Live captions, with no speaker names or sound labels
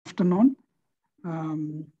afternoon.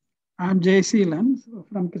 I'm Jay Seelan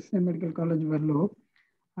from Christian Medical College, Vellore.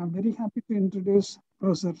 I'm very happy to introduce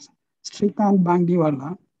Professor Srikanth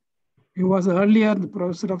Bangdiwala. He was earlier the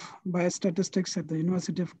professor of biostatistics at the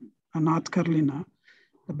University of North Carolina,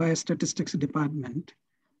 the biostatistics department.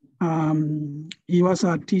 He was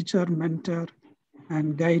our teacher, mentor,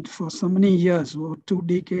 and guide for so many years. Over 2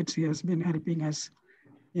 decades, he has been helping us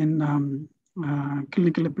in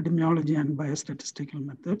clinical epidemiology and biostatistical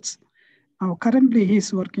methods. Currently,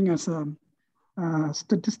 he's working as a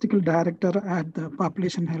statistical director at the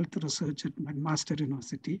Population Health Research at McMaster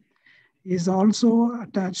University. He's also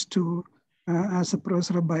attached to as a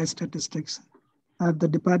professor of biostatistics at the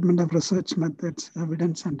Department of Research Methods,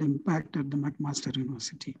 Evidence and Impact at the McMaster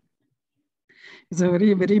University. He's a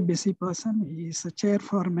very, very busy person. He's a chair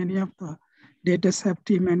for many of the data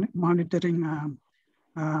safety monitoring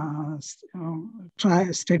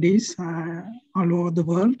studies all over the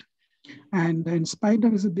world. And in spite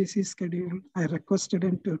of his busy schedule, I requested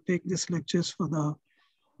him to take these lectures for the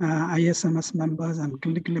ISMS members and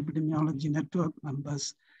Clinical Epidemiology Network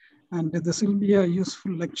members. And this will be a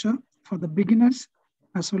useful lecture for the beginners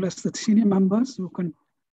as well as the senior members who can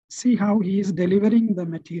see how he is delivering the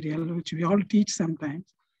material, which we all teach sometimes,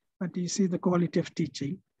 but you see the quality of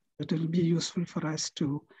teaching. It will be useful for us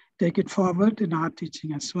to take it forward in our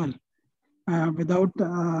teaching as well. Without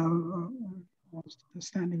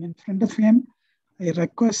standing in front of him, I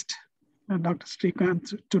request Dr.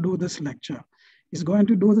 Srikanth to do this lecture. He's going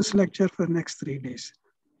to do this lecture for the next 3 days.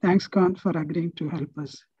 Thanks, Kant, for agreeing to help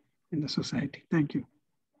us in the society. Thank you.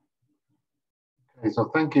 Okay, so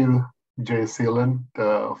thank you, Jay Seelan,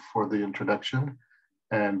 for the introduction.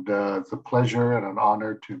 And it's a pleasure and an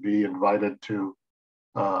honor to be invited to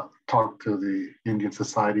talk to the Indian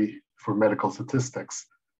Society for Medical Statistics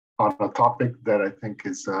on a topic that I think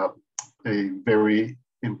is a very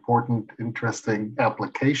important, interesting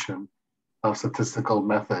application of statistical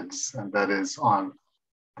methods, and that is on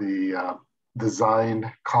the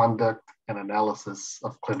design, conduct, and analysis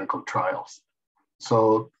of clinical trials.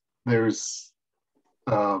 So there's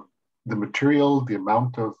the material, the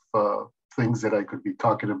amount of things that I could be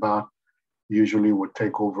talking about usually would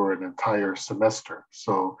take over an entire semester.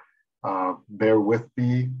 So bear with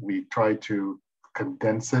me. We try to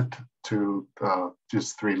condense it to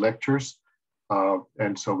just 3 lectures.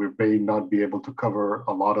 And so we may not be able to cover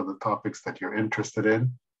a lot of the topics that you're interested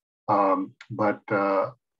in, but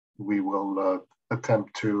we will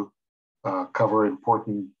attempt to cover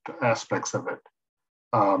important aspects of it.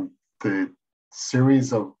 The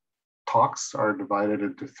series of talks are divided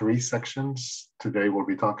into 3 sections. Today we'll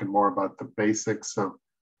be talking more about the basics of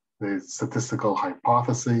the statistical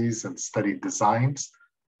hypotheses and study designs.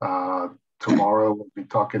 Tomorrow we'll be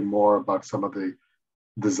talking more about some of the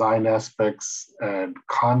design aspects and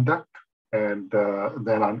conduct, and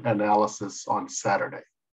then on analysis on Saturday.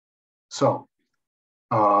 So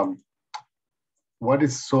what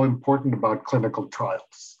is so important about clinical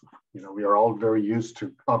trials? You know, we are all very used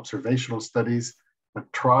to observational studies,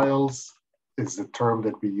 but trials is the term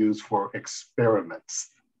that we use for experiments.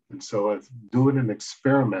 And so doing an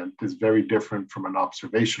experiment is very different from an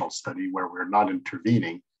observational study where we're not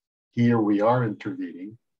intervening. Here we are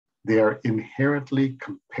intervening. They are inherently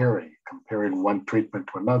comparing one treatment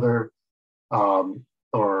to another,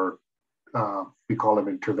 or we call them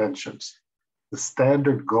interventions. The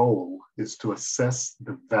standard goal is to assess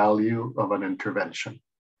the value of an intervention.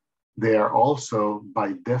 They are also,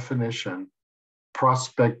 by definition,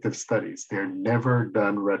 prospective studies. They're never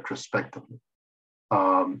done retrospectively.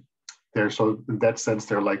 So in that sense,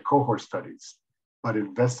 they're like cohort studies, but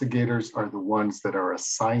investigators are the ones that are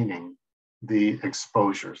assigning the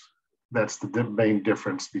exposures. That's the main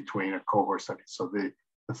difference between a cohort study. So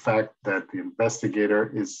the fact that the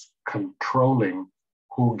investigator is controlling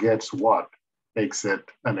who gets what makes it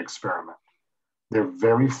an experiment. They're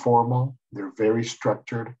very formal, they're very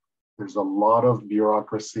structured. There's a lot of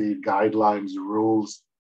bureaucracy, guidelines, rules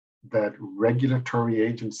that regulatory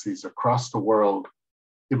agencies across the world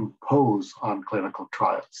impose on clinical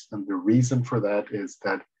trials. And the reason for that is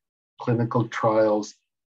that clinical trials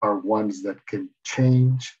are ones that can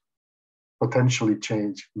potentially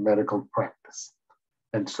change medical practice.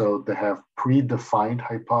 And so they have predefined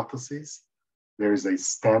hypotheses. There's a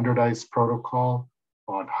standardized protocol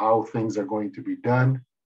on how things are going to be done.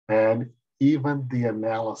 And even the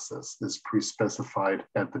analysis is pre-specified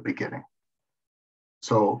at the beginning.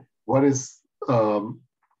 So why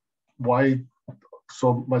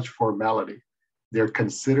so much formality? They're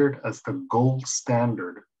considered as the gold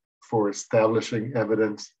standard for establishing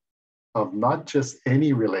evidence of not just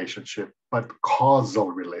any relationship, but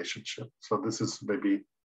causal relationship. So this is maybe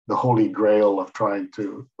the holy grail of trying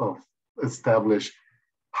to establish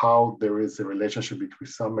how there is a relationship between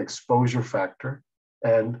some exposure factor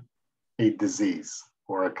and a disease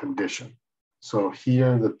or a condition. So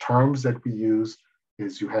here, the terms that we use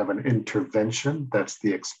is you have an intervention, that's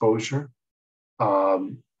the exposure,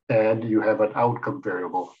 and you have an outcome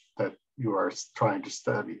variable that you are trying to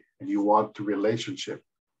study, and you want the relationship.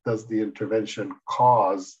 Does the intervention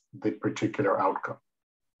cause the particular outcome?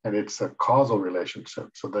 And it's a causal relationship,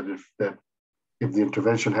 so that if the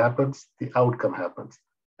intervention happens, the outcome happens.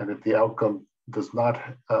 And if the outcome does not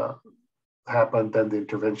happen, then the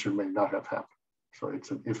intervention may not have happened. So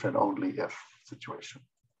it's an if and only if situation.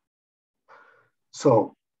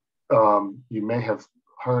 So you may have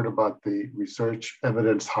heard about the research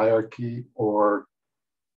evidence hierarchy or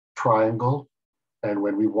triangle. And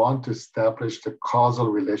when we want to establish the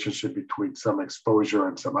causal relationship between some exposure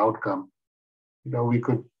and some outcome, we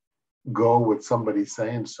could go with somebody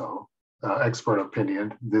saying so, expert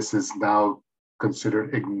opinion. This is now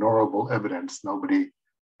considered ignorable evidence. Nobody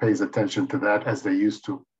pays attention to that as they used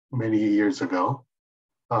to many years ago.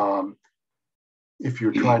 If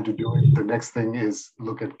you're trying to do it, the next thing is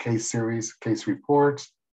look at case series, case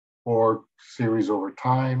reports, or series over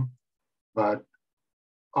time. But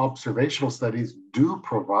observational studies do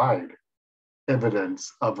provide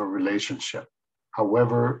evidence of a relationship.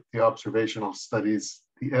 However, the observational studies,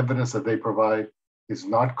 the evidence that they provide is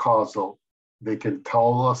not causal. They can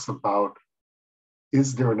tell us about,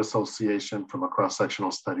 is there an association from a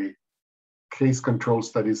cross-sectional study? Case control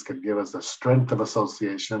studies can give us the strength of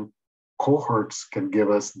association. Cohorts can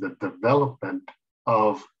give us the development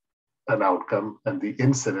of an outcome and the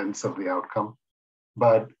incidence of the outcome.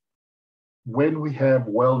 But when we have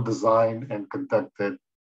well-designed and conducted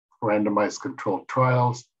randomized controlled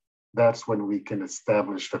trials, that's when we can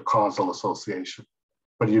establish the causal association.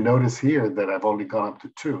 But you notice here that I've only gone up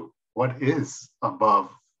to 2. What is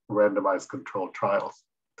above randomized controlled trials?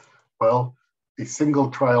 Well, a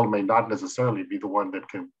single trial may not necessarily be the one that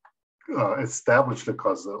can establish the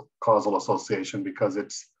causal association, because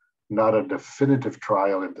it's not a definitive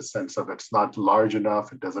trial in the sense of it's not large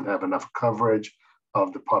enough, it doesn't have enough coverage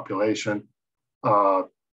of the population,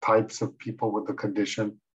 types of people with the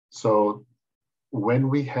condition. So when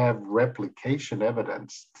we have replication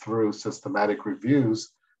evidence through systematic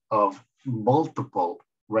reviews of multiple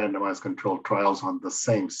randomized controlled trials on the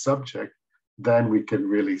same subject, then we can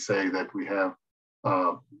really say that we have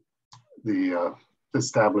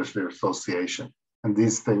established their association. And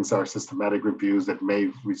these things are systematic reviews that may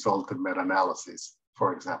result in meta-analyses,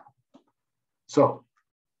 for example. So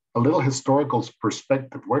a little historical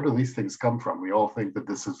perspective, where do these things come from? We all think that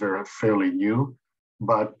this is fairly new,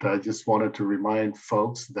 but I just wanted to remind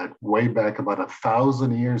folks that way back about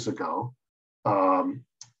 1,000 years ago,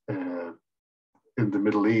 in the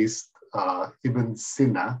Middle East, Ibn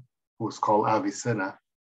Sina, who was called Avicenna,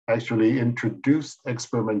 actually introduced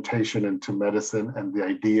experimentation into medicine and the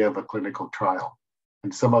idea of a clinical trial.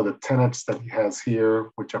 And some of the tenets that he has here,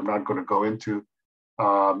 which I'm not going to go into,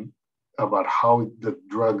 about how the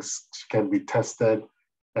drugs can be tested,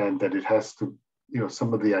 and that it has to,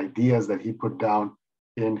 some of the ideas that he put down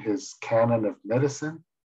in his canon of medicine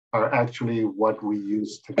are actually what we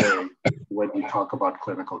use today when we talk about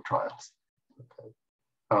clinical trials. Okay.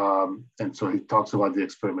 And so he talks about the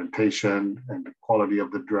experimentation and the quality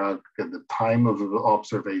of the drug and the time of the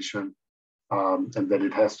observation, and that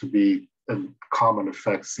it has to be a common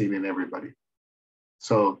effect seen in everybody.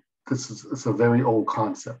 So it's a very old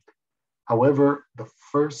concept. However, the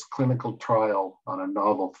first clinical trial on a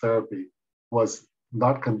novel therapy was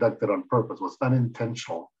not conducted on purpose, was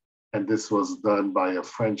unintentional. And this was done by a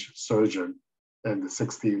French surgeon in the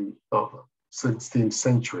 16th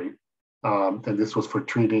century. And this was for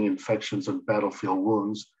treating infections and battlefield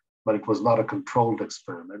wounds, but it was not a controlled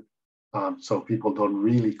experiment. So people don't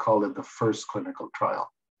really call it the first clinical trial.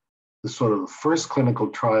 The first clinical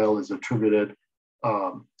trial is attributed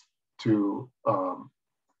to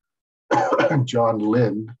John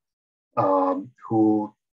Lind,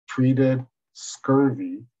 who treated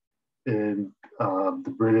scurvy in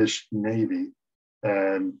the British Navy.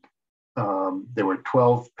 And there were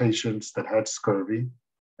 12 patients that had scurvy,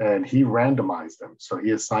 and he randomized them. So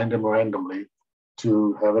he assigned them randomly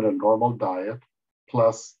to having a normal diet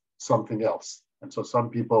plus something else. And so some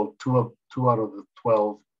people, two out of the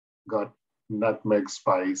 12 got nutmeg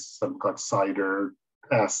spice, some got cider,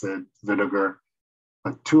 acid, vinegar,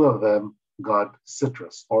 but 2 of them got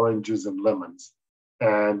citrus, oranges and lemons.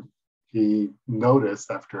 And he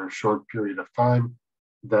noticed after a short period of time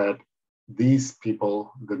that these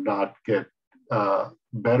people did not get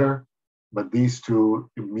better, but these two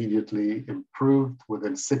immediately improved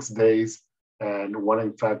within 6 days, and one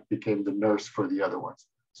in fact became the nurse for the other ones.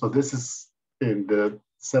 So this is in the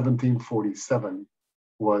 1747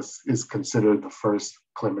 is considered the first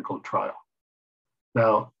clinical trial.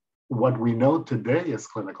 Now, what we know today as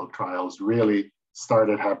clinical trials really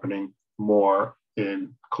started happening more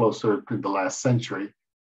closer to the last century.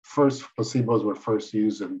 First, placebos were first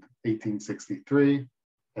used in 1863,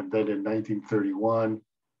 and then in 1931,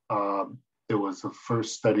 it was the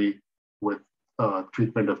first study with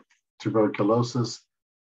treatment of tuberculosis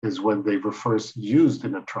is when they were first used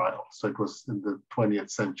in a trial. So it was in the 20th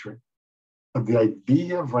century. But the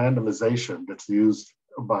idea of randomization that's used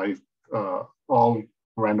by all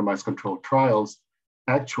randomized controlled trials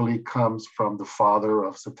actually comes from the father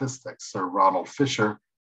of statistics, Sir Ronald Fisher,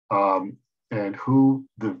 and who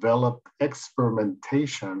developed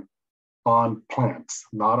experimentation on plants,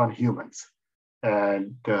 not on humans.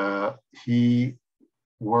 And he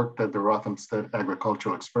worked at the Rothamsted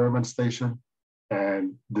Agricultural Experiment Station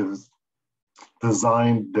and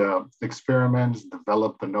designed experiments,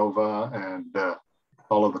 developed ANOVA and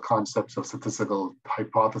all of the concepts of statistical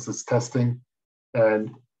hypothesis testing,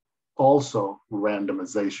 and also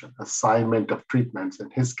randomization, assignment of treatments, in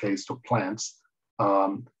his case to plants.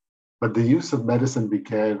 But the use of medicine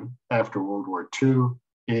began after World War II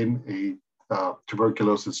in a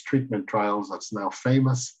tuberculosis treatment trials that's now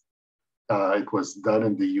famous. It was done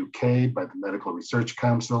in the UK by the Medical Research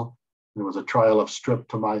Council. It was a trial of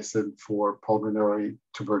streptomycin for pulmonary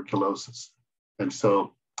tuberculosis. And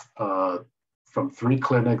so from 3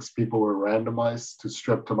 clinics, people were randomized to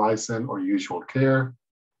streptomycin or usual care,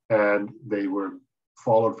 and they were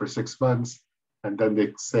followed for 6 months. And then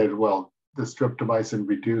they said, well, the streptomycin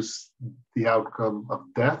reduced the outcome of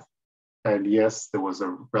death. And yes, there was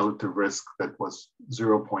a relative risk that was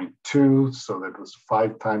 0.2, so that was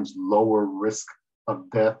 5 times lower risk of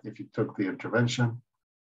death if you took the intervention.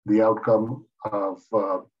 The outcome of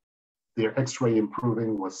their X-ray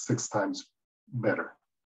improving was 6 times better.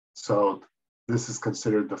 So this is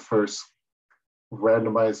considered the first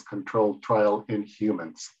randomized controlled trial in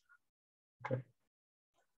humans. Okay.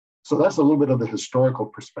 So that's a little bit of the historical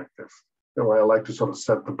perspective where I like to sort of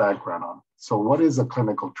set the background on. So what is a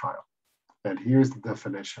clinical trial? And here's the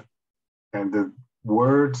definition. And the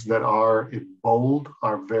words that are in bold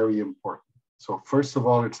are very important. So first of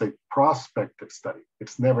all, it's a prospective study.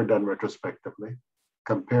 It's never done retrospectively,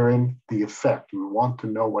 comparing the effect. We want to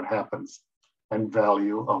know what happens and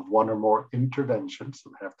value of one or more interventions,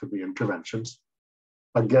 and have to be interventions,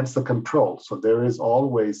 against the control. So there is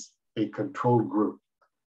always a control group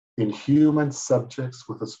in human subjects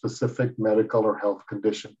with a specific medical or health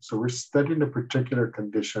condition. So we're studying a particular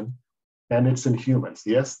condition, and it's in humans.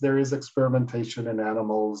 Yes, there is experimentation in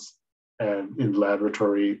animals and in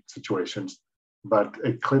laboratory situations, but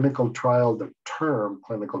a clinical trial, the term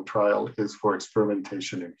clinical trial, is for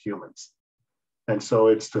experimentation in humans. And so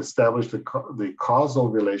it's to establish the causal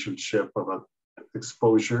relationship of an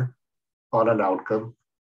exposure on an outcome.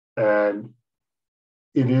 And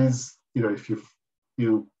it is, if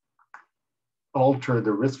you alter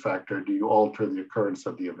the risk factor, do you alter the occurrence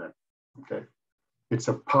of the event? Okay. It's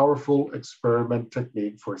a powerful experiment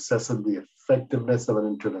technique for assessing the effectiveness of an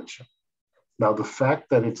intervention. Now, the fact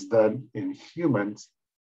that it's done in humans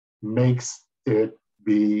makes it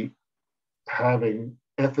be having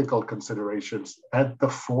ethical considerations at the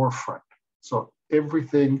forefront. So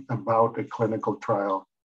everything about a clinical trial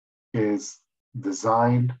is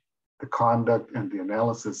designed, the conduct and the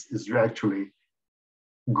analysis is actually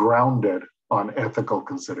grounded on ethical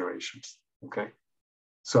considerations, okay?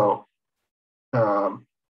 So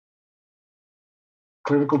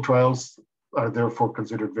clinical trials are therefore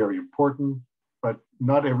considered very important, but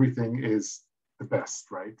not everything is the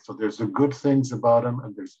best, right? So there's the good things about them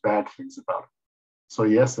and there's bad things about them. So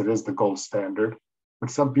yes, it is the gold standard, but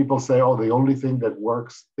some people say, oh, the only thing that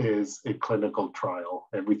works is a clinical trial.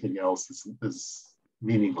 Everything else is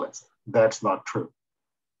meaningless. That's not true.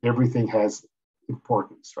 Everything has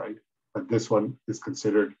importance, right? But this one is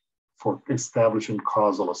considered for establishing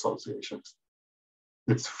causal associations.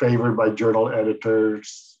 It's favored by journal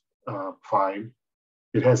editors, fine.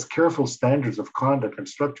 It has careful standards of conduct and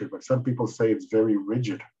structure, but some people say it's very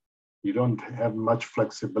rigid. You don't have much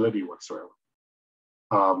flexibility whatsoever.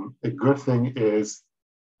 A good thing is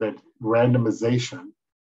that randomization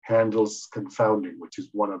handles confounding, which is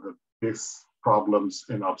one of the biggest problems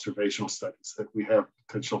in observational studies, that we have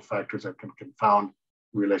potential factors that can confound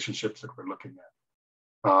relationships that we're looking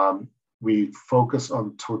at. We focus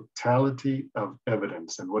on totality of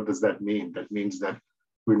evidence. And what does that mean? That means that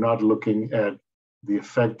we're not looking at the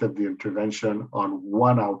effect of the intervention on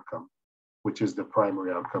one outcome, which is the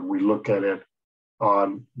primary outcome. We look at it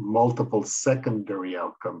on multiple secondary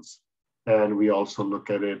outcomes. And we also look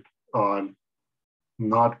at it on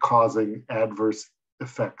not causing adverse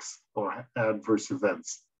effects or adverse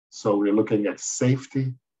events. So we're looking at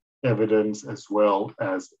safety evidence as well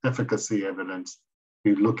as efficacy evidence.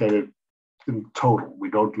 We look at it in total. We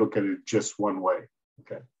don't look at it just one way,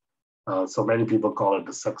 okay? So many people call it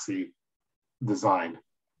the sexy design,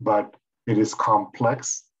 but it is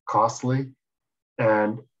complex, costly,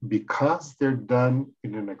 and because they're done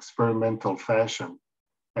in an experimental fashion,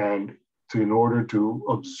 and in order to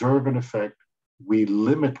observe an effect, we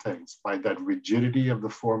limit things by that rigidity of the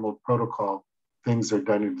formal protocol. Things are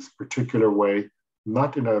done in this particular way,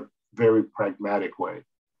 not in a very pragmatic way.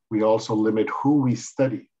 We also limit who we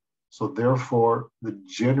study. So therefore, the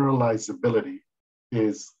generalizability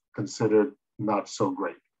is considered not so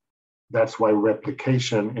great. That's why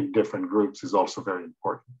replication in different groups is also very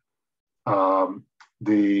important.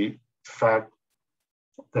 The fact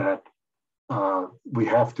that we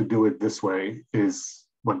have to do it this way is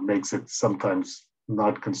what makes it sometimes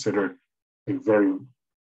not considered a very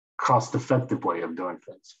cost-effective way of doing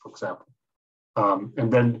things, for example.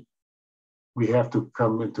 And then we have to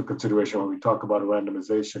come into consideration when we talk about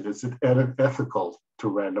randomization, is it ethical to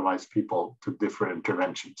randomize people to different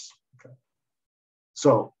interventions? Okay.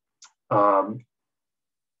 So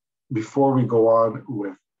before we go on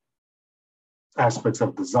with aspects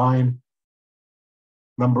of design,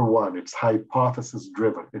 number one, it's hypothesis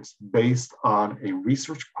driven. It's based on a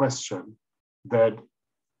research question that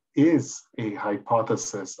is a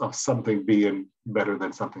hypothesis of something being better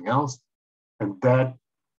than something else. And that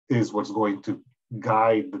is what's going to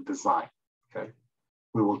guide the design, okay?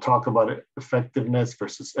 We will talk about effectiveness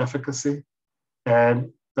versus efficacy.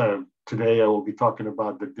 And today I will be talking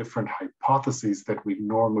about the different hypotheses that we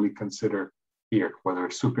normally consider here, whether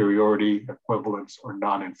it's superiority, equivalence, or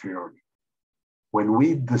non-inferiority. When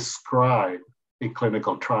we describe a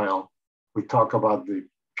clinical trial, we talk about the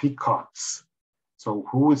peacocks. So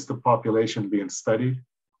who is the population being studied?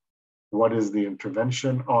 What is the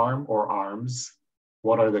intervention arm or arms?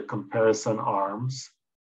 What are the comparison arms?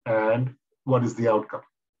 And what is the outcome,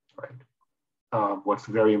 right? What's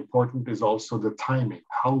very important is also the timing.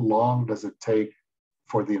 How long does it take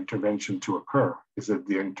for the intervention to occur? Is it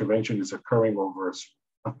the intervention is occurring over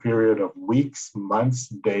a period of weeks, months,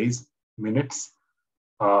 days, minutes?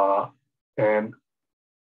 And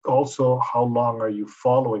also, how long are you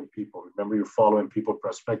following people? Remember, you're following people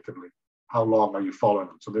prospectively. How long are you following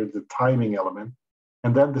them? So there's the timing element.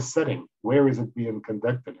 And then the setting. Where is it being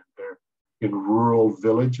conducted? In rural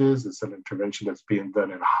villages? It's an intervention that's being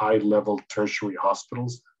done in high-level tertiary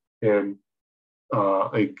hospitals in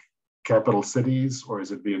like capital cities, or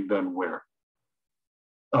is it being done where?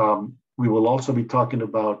 We will also be talking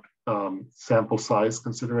about sample size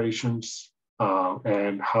considerations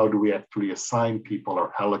and how do we actually assign people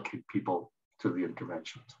or allocate people to the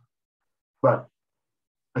interventions. But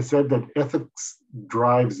I said that ethics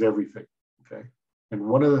drives everything, okay? And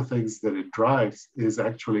one of the things that it drives is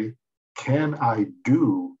actually, can I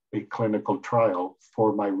do a clinical trial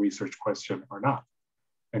for my research question or not?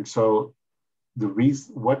 And so the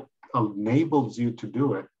reason, what enables you to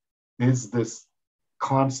do it is this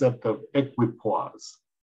concept of equipoise.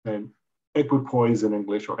 And equipoise in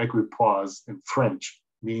English, or equipoise in French,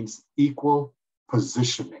 means equal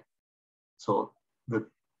positioning. So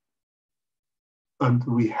and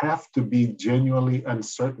we have to be genuinely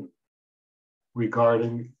uncertain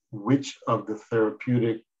regarding which of the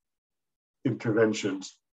therapeutic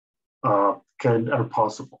interventions are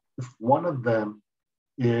possible. If one of them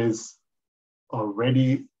is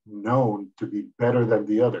already known to be better than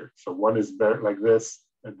the other, so one is better like this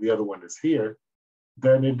and the other one is here,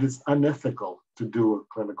 then it is unethical to do a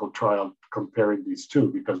clinical trial comparing these two,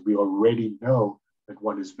 because we already know that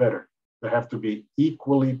one is better. They have to be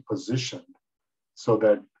equally positioned so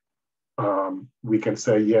that we can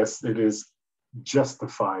say, yes, it is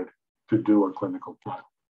justified to do a clinical trial.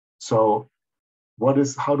 So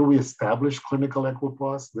how do we establish clinical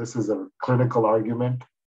equipoise? This is a clinical argument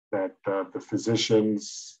that the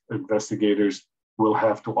physicians, investigators will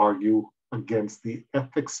have to argue against the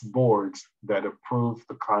ethics boards that approve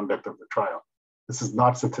the conduct of the trial. This is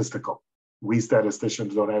not statistical. We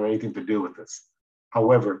statisticians don't have anything to do with this.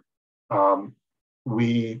 However,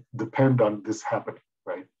 we depend on this happening,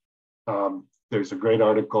 right? There's a great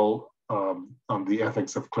article on the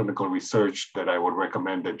ethics of clinical research that I would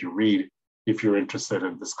recommend that you read if you're interested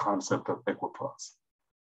in this concept of equipoise.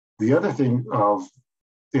 The other thing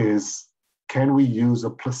is, can we use a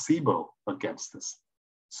placebo against this?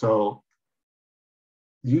 So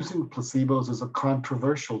using placebos is a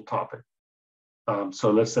controversial topic.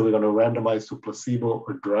 So let's say we're going to randomize to placebo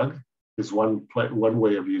or drug is one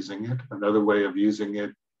way of using it. Another way of using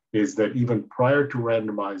it is that even prior to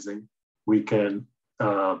randomizing, we can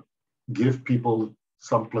give people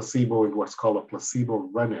some placebo in what's called a placebo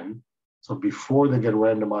run-in. So before they get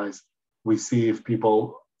randomized, we see if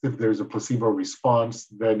there's a placebo response,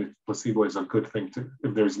 then placebo is a good thing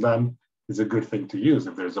if there's none, it's a good thing to use.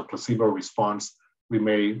 If there's a placebo response, we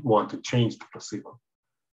may want to change the placebo.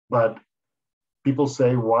 But people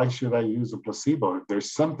say, why should I use a placebo? If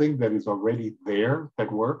there's something that is already there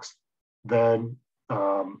that works, then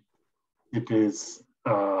it is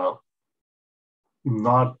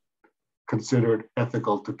not considered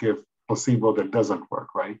ethical to give placebo that doesn't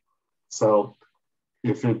work, right? So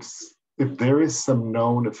if there is some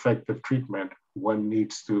known effective treatment, one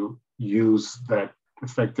needs to use that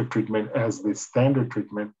effective treatment as the standard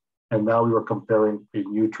treatment. And now we are comparing a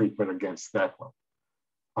new treatment against that one.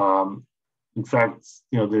 In fact,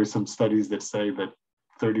 there's some studies that say that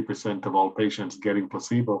 30% of all patients getting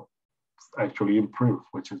placebo actually improve,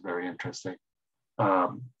 which is very interesting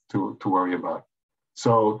to worry about.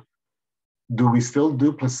 So do we still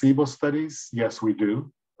do placebo studies? Yes, we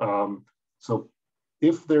do. So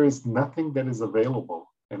if there is nothing that is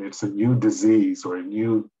available and it's a new disease or a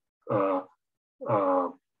new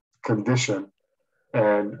condition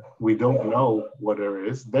and we don't know what there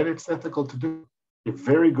is, then it's ethical to do. A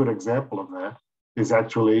very good example of that is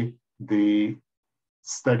actually the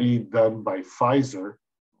study done by Pfizer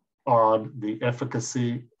on the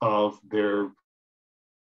efficacy of their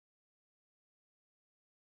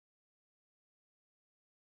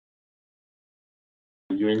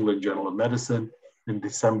New England Journal of Medicine in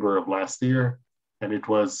December of last year. And it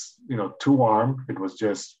was, two-arm. It was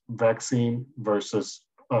just vaccine versus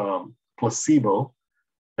placebo,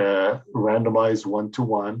 randomized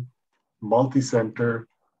 1-to-1, multi-center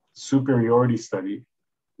superiority study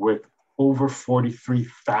with over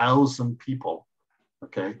 43,000 people,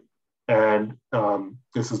 okay? And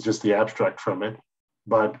this is just the abstract from it.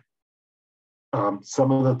 But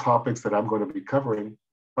some of the topics that I'm going to be covering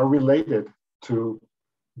are related to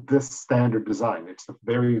this standard design. It's a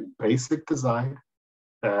very basic design,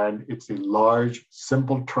 and it's a large,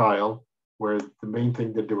 simple trial where the main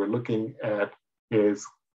thing that they were looking at is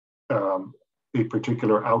a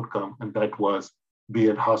particular outcome, and that was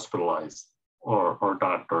being hospitalized or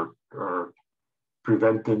not, or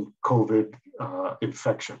preventing COVID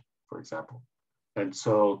infection, for example. And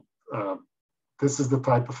so this is the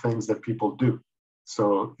type of things that people do.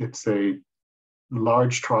 So it's a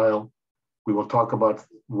large trial. We will talk about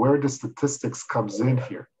where the statistics comes in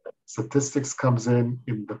here. Statistics comes in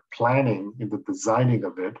the planning, in the designing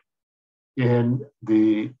of it, in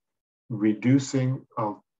the reducing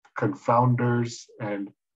of confounders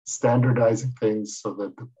and standardizing things so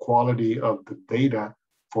that the quality of the data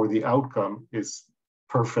for the outcome is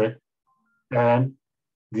perfect. And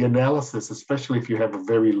the analysis, especially if you have a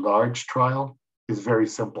very large trial, is very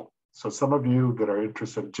simple. So some of you that are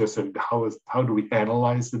interested just in how do we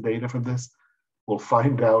analyze the data for this, will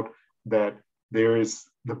find out that there is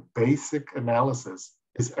the basic analysis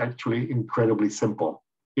is actually incredibly simple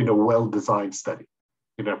in a well-designed study.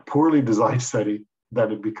 In a poorly designed study,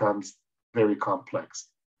 then it becomes very complex.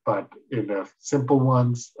 But in the simple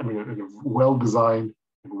ones, in a well-designed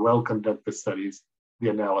and well-conducted studies, the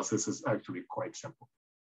analysis is actually quite simple.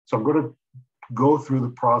 So I'm going to go through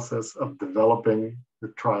the process of developing the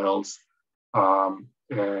trials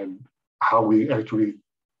and how we actually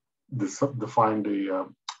define the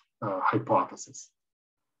hypothesis.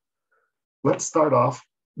 Let's start off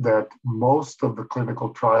that most of the clinical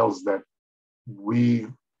trials that we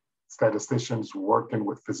statisticians working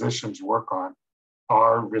with physicians work on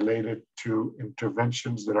are related to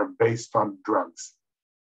interventions that are based on drugs.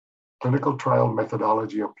 Clinical trial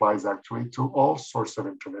methodology applies actually to all sorts of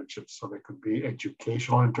interventions. So they could be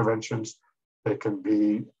educational interventions, they can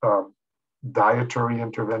be dietary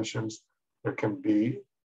interventions, there can be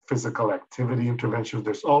physical activity interventions,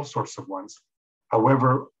 there's all sorts of ones.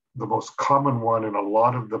 However, the most common one and a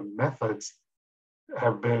lot of the methods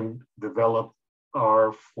have been developed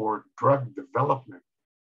are for drug development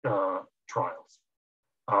trials.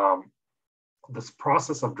 This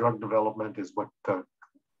process of drug development is what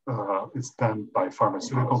is done by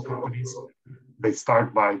pharmaceutical companies. They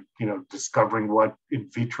start by discovering what in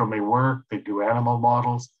vitro may work. They do animal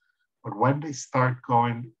models, but when they start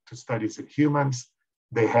going to studies in humans,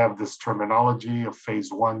 they have this terminology of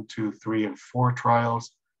phase 1, 2, 3, and 4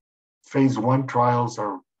 trials. Phase 1 trials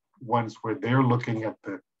are ones where they're looking at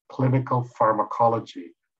the clinical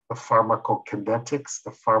pharmacology, the pharmacokinetics,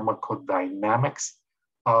 the pharmacodynamics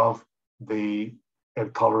of the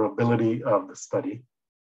and tolerability of the study.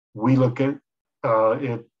 We look at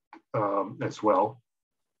it as well.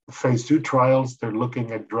 The phase 2 trials, they're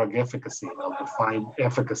looking at drug efficacy. They'll define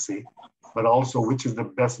efficacy, but also which is the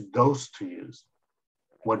best dose to use.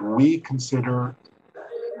 What we consider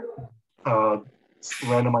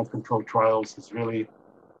randomized controlled trials is really,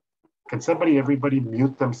 can everybody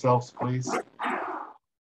mute themselves, please?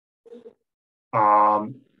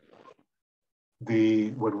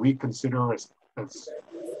 What we consider as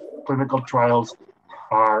clinical trials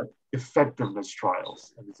are effectiveness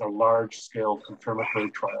trials, and these are large-scale confirmatory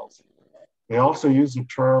trials. They also use the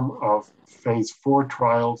term of phase 4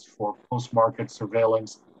 trials for post-market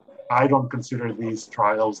surveillance. I don't consider these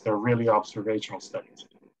trials, they're really observational studies.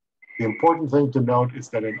 The important thing to note is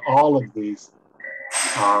that in all of these,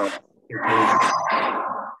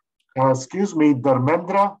 excuse me,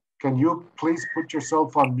 Dharmendra, can you please put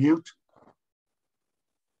yourself on mute?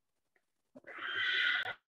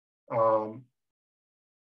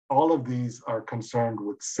 All of these are concerned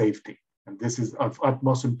with safety, and this is of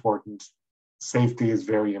utmost importance. Safety is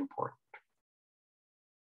very important.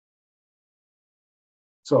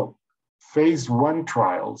 So phase 1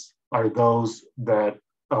 trials are those that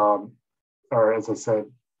are, as I said,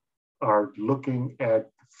 are looking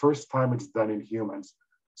at the first time it's done in humans.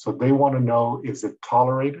 So they want to know, is it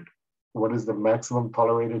tolerated? What is the maximum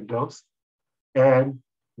tolerated dose? And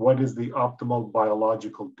what is the optimal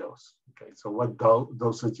biological dose? Okay, so what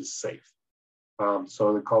dosage is safe?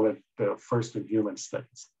 So they call it the first in human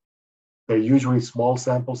studies. They're usually small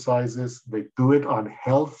sample sizes. They do it on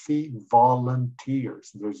healthy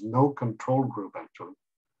volunteers. There's no control group actually.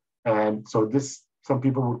 And so this, some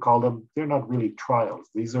people would call them, they're not really trials.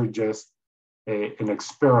 These are just an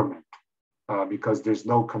experiment because there's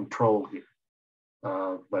no control here.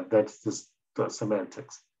 But that's just the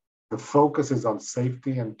semantics. The focus is on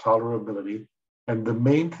safety and tolerability. And the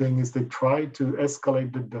main thing is they try to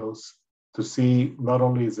escalate the dose to see not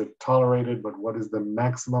only is it tolerated, but what is the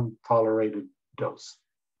maximum tolerated dose.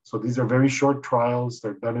 So these are very short trials.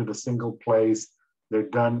 They're done in a single place. They're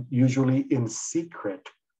done usually in secret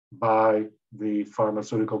by the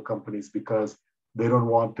pharmaceutical companies because they don't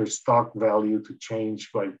want their stock value to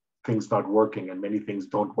change by things not working, and many things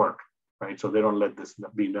don't work, right? So they don't let this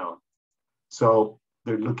be known. So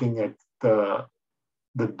they're looking at the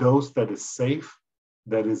dose that is safe,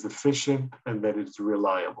 that is efficient, and that is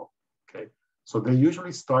reliable, okay? So they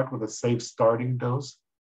usually start with a safe starting dose,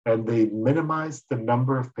 and they minimize the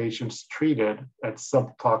number of patients treated at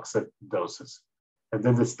subtoxic doses. And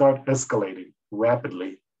then they start escalating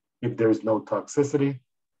rapidly if there's no toxicity,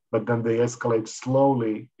 but then they escalate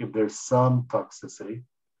slowly if there's some toxicity.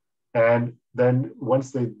 And then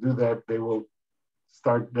once they do that, they will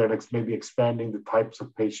start their next, maybe expanding the types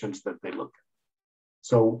of patients that they look at.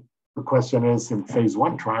 So the question is, in phase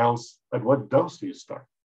 1 trials, at what dose do you start?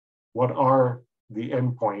 What are the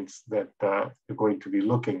endpoints that you're going to be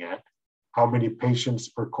looking at? How many patients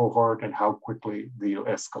per cohort, and how quickly do you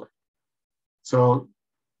escalate? So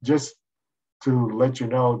just to let you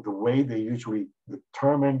know, the way they usually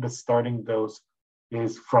determine the starting dose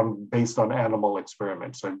is based on animal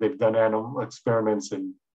experiments. So they've done animal experiments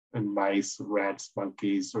in mice, rats,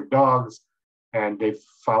 monkeys, or dogs, and they've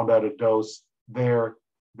found out a dose there,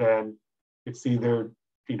 then it's either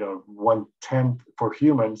 1/10 for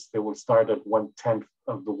humans. They will start at 1/10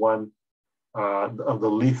 of the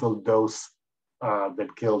lethal dose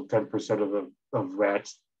that killed 10% of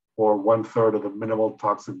rats, or 1/3 of the minimal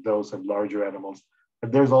toxic dose in larger animals.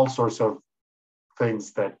 And there's all sorts of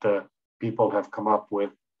things that people have come up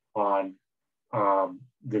with on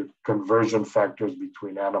the conversion factors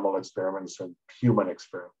between animal experiments and human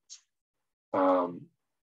experiments.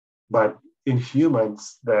 But in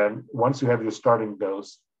humans, then once you have your starting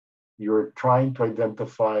dose, you're trying to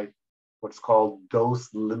identify what's called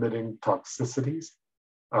dose-limiting toxicities,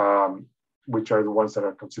 which are the ones that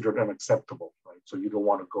are considered unacceptable, right? So you don't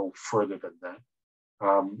want to go further than that.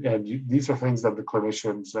 These are things that the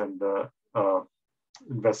clinicians and the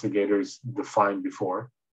investigators defined before.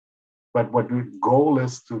 But what the goal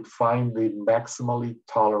is to find the maximally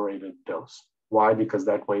tolerated dose. Why? Because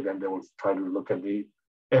that way then they will try to look at the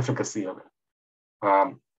efficacy of it.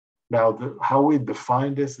 Now, how we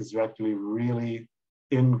define this is actually really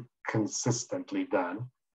inconsistently done.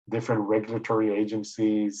 Different regulatory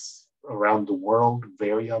agencies around the world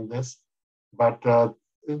vary on this, but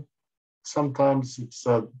sometimes it's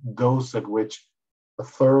a dose at which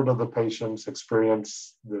 1/3 of the patients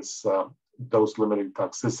experience this dose-limiting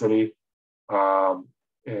toxicity,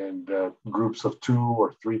 and groups of 2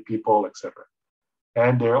 or 3 people, etc.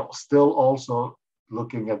 And they're still also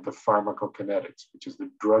looking at the pharmacokinetics, which is the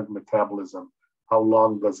drug metabolism, how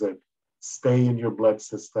long does it stay in your blood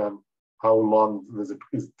system, how long does it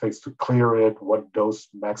takes to clear it, what dose,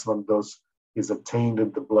 maximum dose is attained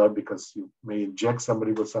in the blood, because you may inject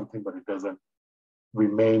somebody with something, but it doesn't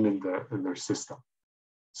remain in their system.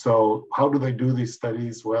 So how do they do these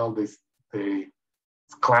studies? Well, they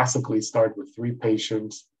classically start with 3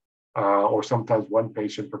 patients or sometimes 1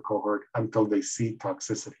 patient per cohort until they see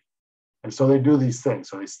toxicity. And so they do these things.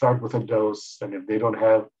 So they start with a dose, and if they don't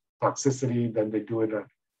have toxicity, then they do it.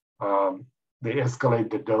 They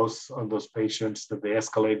escalate the dose on those patients, then they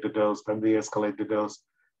escalate the dose, then they escalate the dose.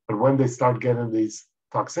 But when they start getting these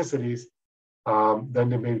toxicities, then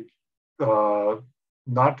they may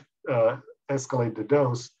not escalate the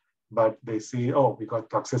dose, but they see, oh, we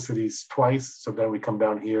got toxicities twice, so then we come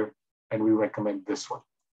down here and we recommend this one.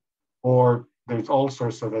 Or there's all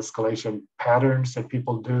sorts of escalation patterns that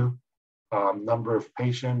people do, number of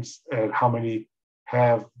patients and how many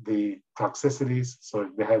have the toxicities. So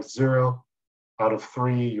if they have 0 out of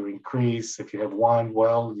 3, you increase. If you have 1,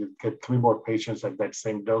 well, you get 3 more patients at that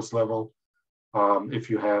same dose level. If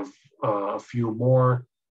you have a few more,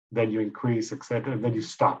 then you increase, et cetera, and then you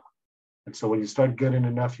stop. And so when you start getting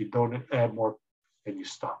enough, you don't add more and you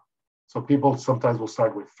stop. So people sometimes will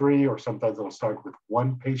start with 3, or sometimes they'll start with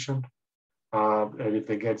 1 patient. And if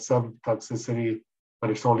they get some toxicity, but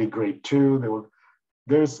it's only grade 2,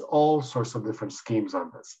 there's all sorts of different schemes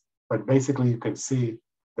on this. But basically you can see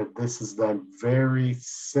that this is done very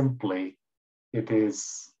simply. It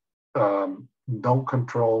is no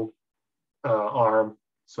control arm.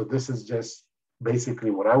 So this is just basically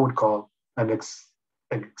what I would call an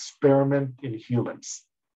experiment in humans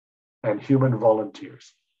and human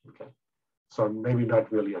volunteers. Okay, so maybe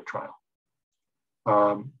not really a trial.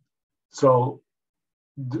 So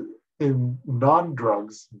in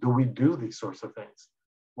non-drugs, do we do these sorts of things?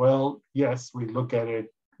 Well, yes, we look at it.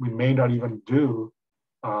 We may not even do,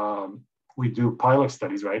 we do pilot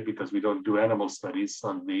studies, right? Because we don't do animal studies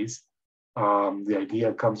on these. The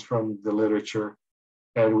idea comes from the literature,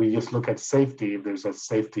 and we just look at safety if there's a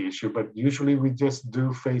safety issue, but usually we just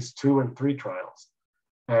do phase 2 and 3 trials.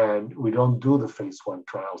 And we don't do the phase 1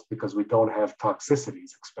 trials because we don't have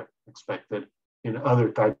toxicities expected in other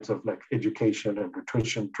types of like education and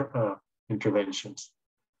nutrition interventions.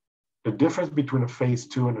 The difference between a phase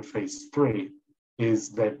 2 and a phase 3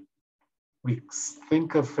 is that we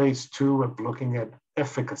think of phase 2 of looking at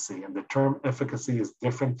efficacy, and the term efficacy is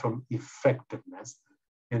different from effectiveness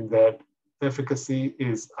in that efficacy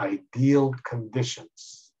is ideal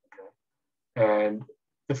conditions, okay? And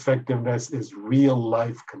effectiveness is real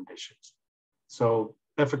life conditions. So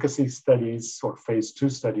efficacy studies or phase 2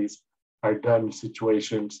 studies are done in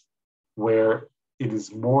situations where it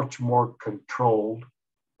is much more controlled.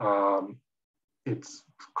 It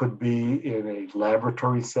could be in a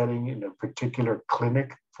laboratory setting, in a particular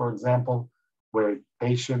clinic, for example, where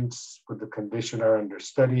patients with the condition are under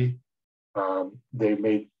study. They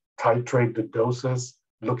may titrate the doses,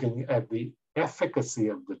 looking at the efficacy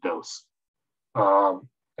of the dose.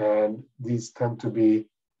 And these tend to be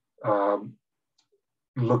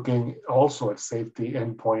looking also at safety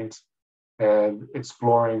endpoints and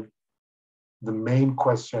exploring. The main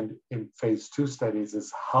question in phase 2 studies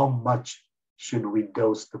is how much should we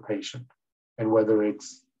dose the patient, and whether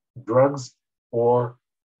it's drugs or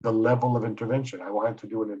the level of intervention. I want to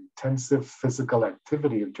do an intensive physical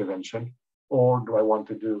activity intervention, or do I want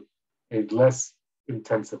to do a less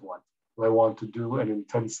intensive one? Do I want to do an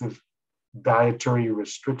intensive dietary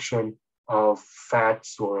restriction of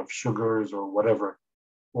fats or of sugars or whatever,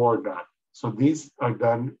 or not? So these are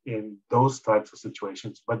done in those types of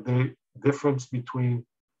situations, but the difference between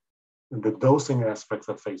the dosing aspects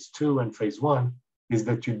of phase 2 and phase 1 is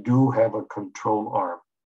that you do have a control arm,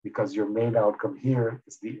 because your main outcome here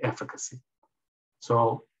is the efficacy.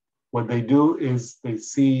 So what they do is they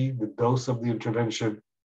see the dose of the intervention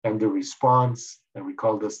and the response, and we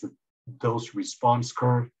call this the dose response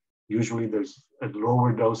curve. Usually there's at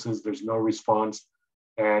lower doses, there's no response,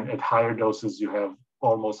 and at higher doses, you have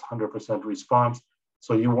almost 100% response.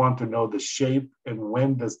 So you want to know the shape, and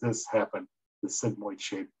when does this happen, the sigmoid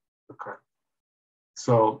shape occur.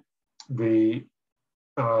 So we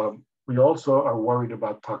also are worried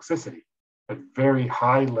about toxicity. At very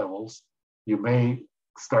high levels, you may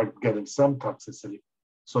start getting some toxicity.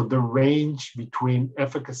 So the range between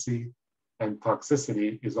efficacy and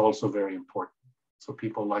toxicity is also very important. So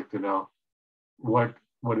people like to know what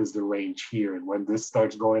is the range here, and when this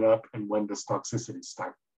starts going up, and when does toxicity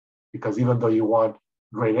start. Because even though you want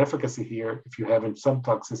great efficacy here, if you're having some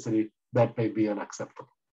toxicity, that may be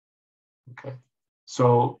unacceptable. Okay,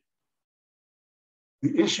 so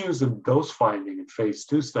The issues in dose finding in phase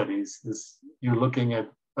 2 studies is you're looking at,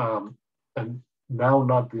 and now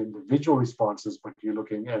not the individual responses, but you're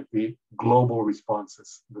looking at the global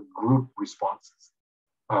responses, the group responses.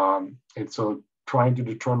 And so trying to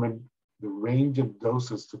determine the range of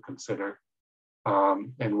doses to consider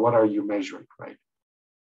and what are you measuring, right?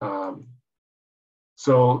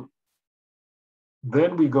 So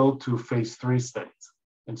then we go to phase 3 studies.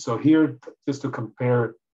 And so here, just to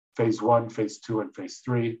compare phase 1, phase 2, and phase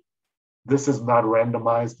 3, this is not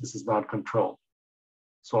randomized, this is not controlled.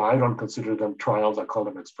 So I don't consider them trials, I call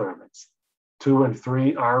them experiments. 2 and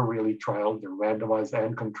 3 are really trials, they're randomized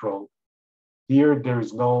and controlled. Here,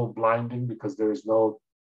 there's no blinding because there is no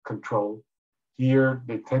control. Here,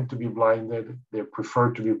 they tend to be blinded, they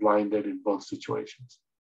prefer to be blinded in both situations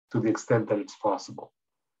to the extent that it's possible.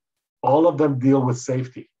 All of them deal with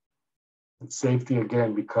safety. And safety,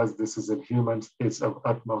 again, because this is in humans, is of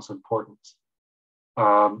utmost importance.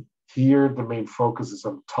 Here, the main focus is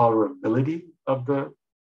on tolerability of the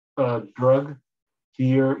drug.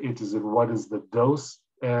 Here, it is in what is the dose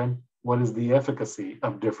and what is the efficacy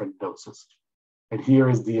of different doses. And here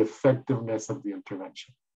is the effectiveness of the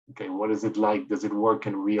intervention. Okay, what is it like? Does it work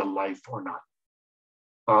in real life or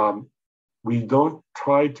not? We don't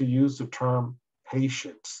try to use the term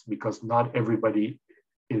patients because not everybody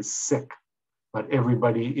is sick, but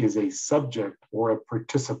everybody is a subject or a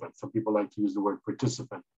participant. Some people like to use the word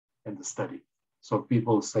participant in the study. So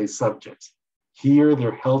people say subjects. Here,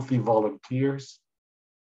 they're healthy volunteers.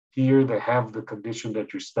 Here, they have the condition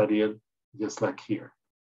that you're studying, just like here.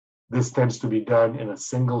 This tends to be done in a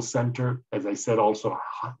single center, as I said, also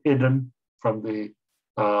hidden from the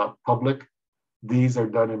public. These are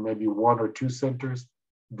done in maybe 1 or 2 centers.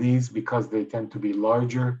 These, because they tend to be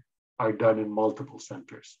larger, are done in multiple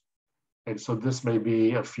centers. And so this may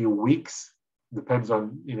be a few weeks, depends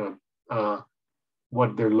on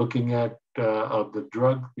what they're looking at of the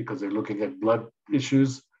drug, because they're looking at blood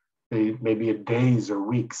issues. They may be at days or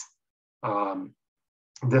weeks.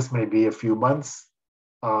 This may be a few months,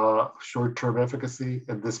 short-term efficacy,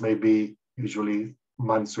 and this may be usually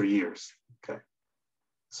months or years. Okay,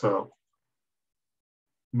 so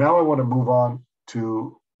now I want to move on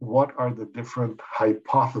to what are the different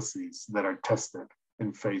hypotheses that are tested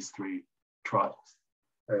in phase 3 trials.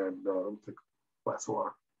 And take a glass of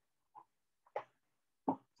water.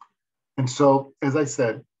 And so, as I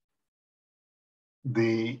said,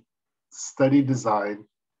 the study design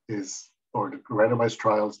is, or the randomized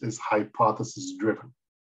trials is hypothesis driven.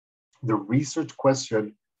 The research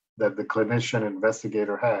question that the clinician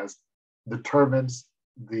investigator has determines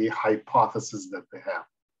the hypothesis that they have.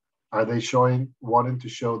 Are they wanting to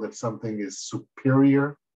show that something is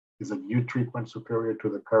superior? Is a new treatment superior to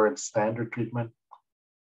the current standard treatment?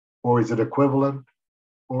 Or is it equivalent?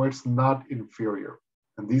 Or it's not inferior?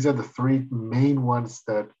 And these are the 3 main ones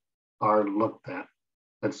that are looked at.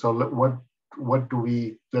 And so what do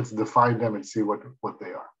we, let's define them and see what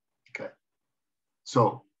they are. Okay.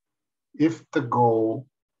 So if the goal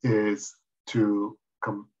is to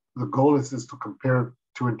compare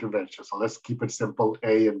 2 interventions. So let's keep it simple.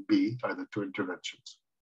 A and B are the 2 interventions.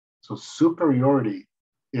 So superiority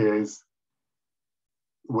is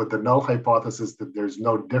with the null hypothesis that there's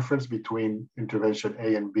no difference between intervention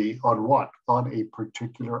A and B on what? On a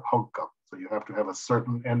particular outcome. So you have to have a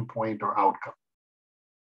certain endpoint or outcome.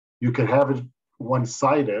 You can have it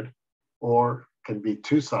one-sided or can be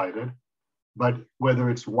two-sided, but whether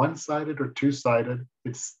it's one-sided or two-sided,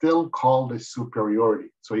 it's still called a superiority.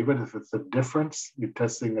 So even if it's a difference, you're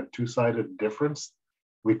testing a two-sided difference,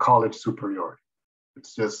 we call it superiority.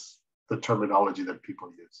 It's just the terminology that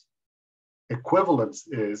people use. Equivalence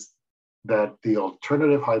is that the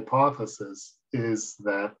alternative hypothesis is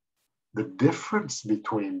that the difference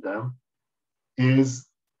between them is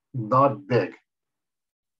not big.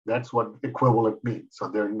 That's what equivalent means. So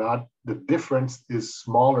they're not, the difference is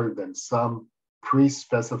smaller than some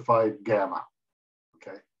pre-specified gamma,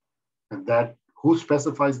 okay? And that, who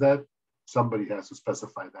specifies that? Somebody has to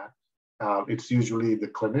specify that. It's usually the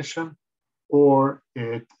clinician, or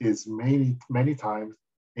it is many times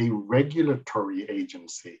a regulatory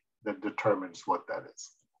agency that determines what that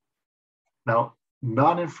is. Now,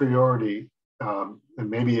 non-inferiority, and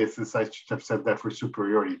maybe I should have said that for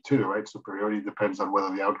superiority too, right? Superiority depends on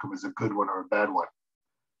whether the outcome is a good one or a bad one.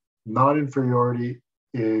 Non-inferiority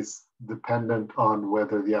is dependent on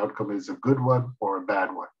whether the outcome is a good one or a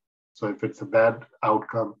bad one. So if it's a bad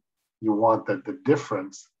outcome, you want that the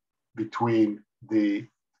difference between the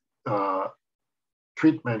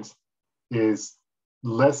treatments is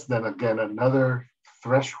less than, again, another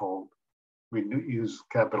threshold. We use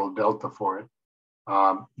capital delta for it,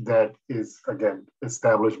 that is, again,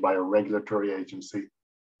 established by a regulatory agency,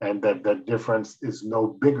 and that that difference is no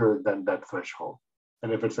bigger than that threshold.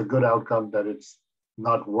 And if it's a good outcome, that it's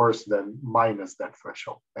not worse than minus that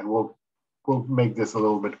threshold. And we'll make this a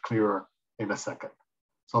little bit clearer in a second.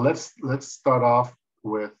 So let's start off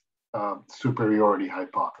with superiority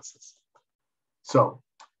hypothesis. So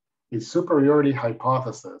a superiority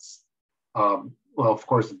hypothesis, well, of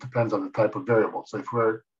course, it depends on the type of variable. So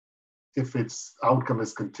if its outcome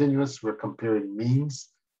is continuous, we're comparing means.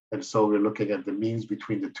 And so we're looking at the means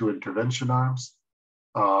between the two intervention arms.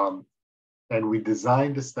 And we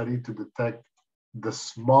designed the study to detect the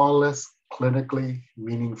smallest clinically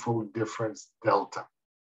meaningful difference delta,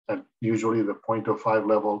 at usually the 0.05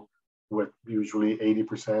 level with usually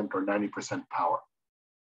 80% or 90% power.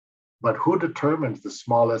 But who determines the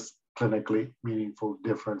smallest clinically meaningful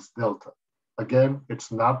difference delta? Again,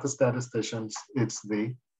 it's not the statisticians, it's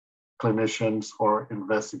the clinicians or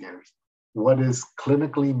investigators. What is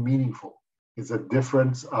clinically meaningful? Is a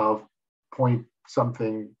difference of point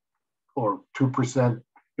something or 2%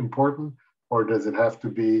 important, or does it have to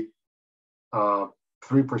be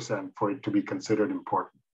 3% for it to be considered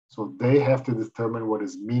important? So they have to determine what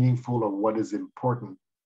is meaningful or what is important,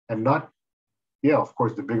 and not, yeah, of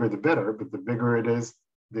course, the bigger the better, but the bigger it is,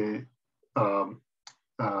 the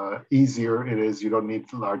easier it is. You don't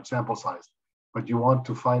need large sample size, but you want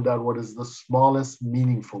to find out what is the smallest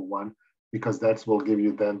meaningful one, because that will give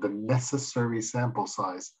you then the necessary sample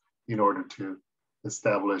size in order to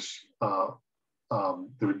establish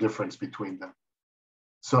the difference between them.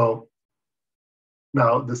 So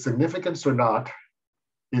now the significance or not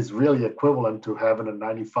is really equivalent to having a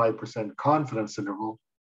 95% confidence interval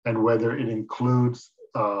and whether it includes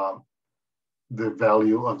the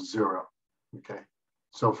value of 0, okay?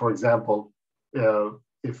 So for example,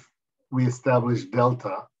 if we establish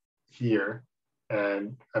delta here,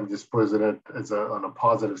 and I'm just putting it as on a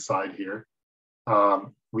positive side here,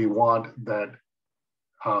 we want that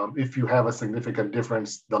if you have a significant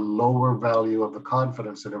difference, the lower value of the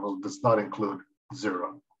confidence interval does not include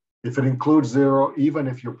 0. If it includes 0, even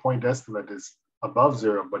if your point estimate is above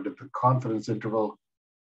 0, but if the confidence interval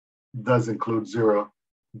does include 0,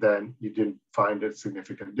 then you didn't find a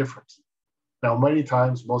significant difference. Now, many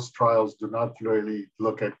times, most trials do not really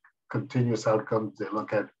look at continuous outcomes. They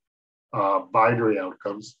look at binary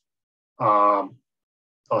outcomes. Oh,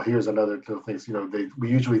 here's another little thing. You know,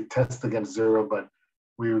 we usually test against 0, but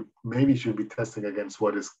we maybe should be testing against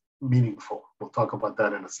what is meaningful. We'll talk about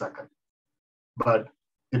that in a second. But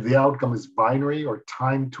if the outcome is binary or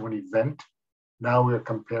time to an event, now we're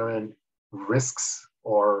comparing risks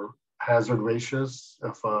or hazard ratios.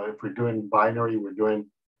 If we're doing binary, we're doing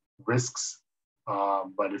risks.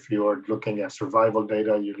 But if you're looking at survival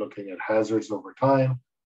data, you're looking at hazards over time.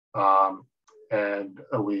 And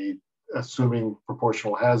we, assuming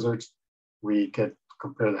proportional hazards, we can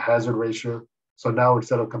compare the hazard ratio. So now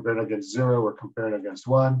instead of comparing against 0, we're comparing against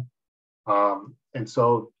 1. And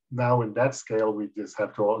so now in that scale, we just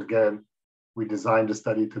have to, again, we designed the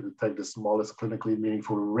study to detect the smallest clinically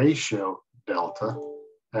meaningful ratio delta.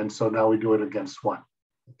 And so now we do it against 1,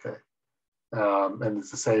 okay? And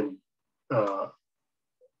it's the same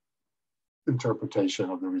interpretation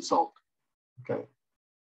of the result, okay?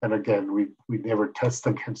 And again, we never test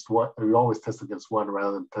against 1, we always test against 1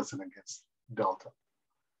 rather than testing against delta.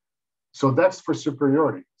 So that's for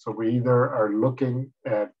superiority. So we either are looking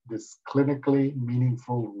at this clinically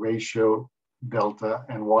meaningful ratio delta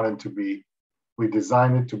and wanting to be, we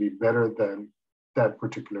design it to be better than that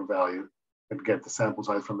particular value and get the sample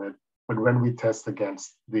size from it. But when we test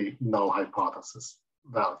against the null hypothesis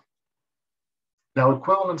value. Now,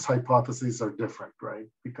 equivalence hypotheses are different, right?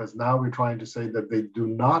 Because now we're trying to say that they do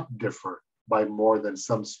not differ by more than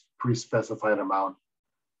some pre-specified amount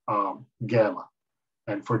gamma.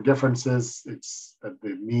 And for differences, it's that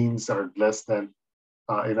the means are less than,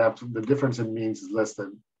 the difference in means is less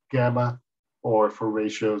than gamma, or for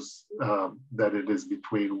ratios that it is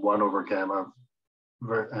between 1 over gamma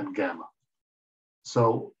and gamma.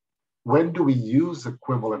 So when do we use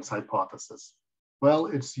equivalence hypothesis? Well,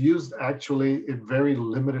 it's used actually in very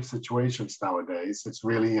limited situations nowadays. It's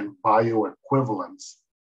really in bioequivalence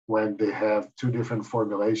when they have 2 different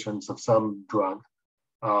formulations of some drug.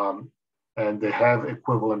 And they have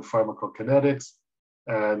equivalent pharmacokinetics,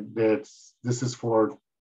 and this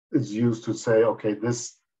is used to say, okay,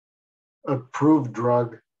 this approved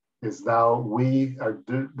drug is now, we are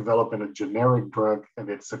developing a generic drug, and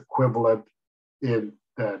it's equivalent in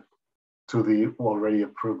that to the already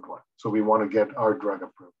approved one. So we want to get our drug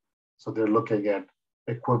approved. So they're looking at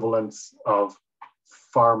equivalence of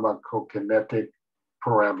pharmacokinetic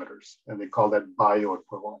parameters, and they call that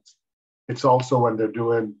bioequivalence. It's also when they're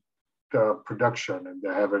doing production and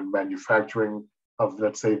they're having manufacturing of,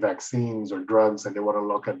 let's say, vaccines or drugs, and they want to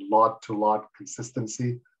look at lot-to-lot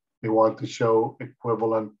consistency. They want to show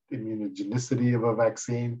equivalent immunogenicity of a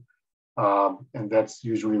vaccine, and that's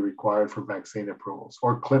usually required for vaccine approvals.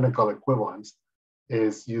 Or clinical equivalence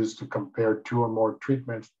is used to compare two or more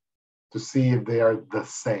treatments to see if they are the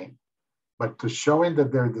same. But to showing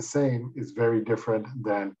that they're the same is very different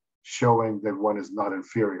than showing that one is not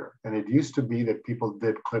inferior. And it used to be that people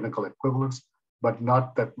did clinical equivalence, but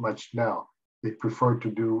not that much now. They prefer to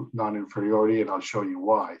do non-inferiority, and I'll show you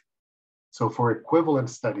why. So for equivalent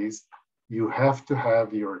studies, you have to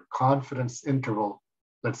have your confidence interval,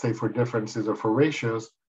 let's say for differences or for ratios,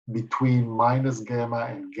 between minus gamma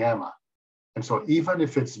and gamma. And so even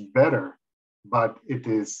if it's better, but it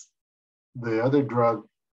is, the other drug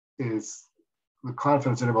is, the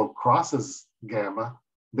confidence interval crosses gamma,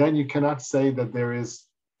 then you cannot say that there is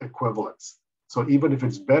equivalence. So even if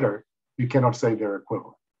it's better, you cannot say they're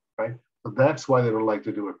equivalent, right? So that's why they don't like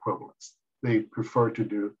to do equivalence. They prefer to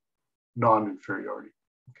do non-inferiority.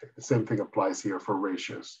 Okay, the same thing applies here for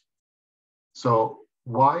ratios. So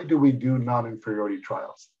why do we do non-inferiority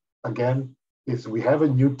trials? Again, is we have a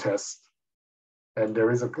new test and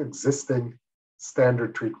there is an existing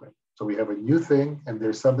standard treatment. So we have a new thing and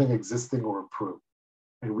there's something existing or approved.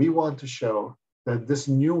 And we want to show that this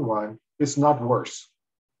new one is not worse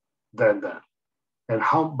than that. And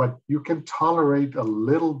how, but you can tolerate a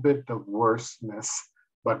little bit of worseness,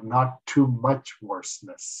 but not too much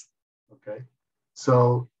worseness, okay?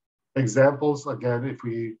 So examples, again, if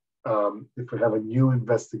we have a new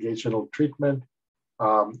investigational treatment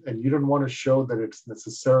and you don't want to show that it's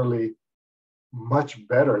necessarily much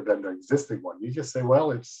better than the existing one, you just say,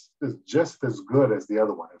 well, it's just as good as the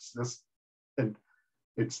other one. It's just, and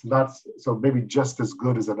it's not, so maybe just as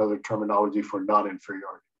good is another terminology for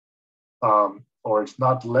non-inferiority. Or it's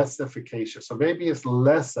not less efficacious. So maybe it's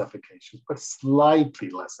less efficacious, but slightly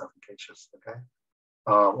less efficacious, okay?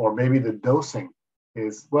 Or maybe the dosing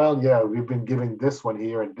is, well, yeah, we've been giving this one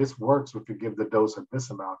here and this works if you give the dose at this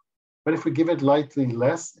amount. But if we give it lightly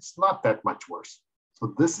less, it's not that much worse.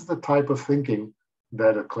 So this is the type of thinking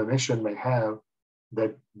that a clinician may have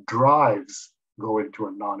that drives go into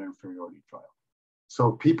a non-inferiority trial.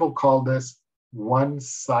 So people call this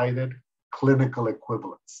one-sided clinical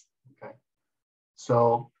equivalence, okay?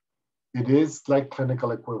 So it is like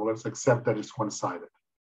clinical equivalence, except that it's one-sided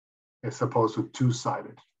as opposed to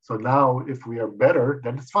two-sided. So now if we are better,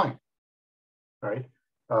 then it's fine, right?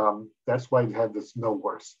 That's why you have this no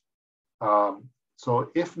worse. So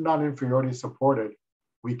if non-inferiority is supported,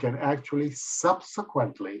 we can actually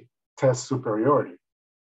subsequently test superiority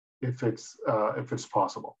if it's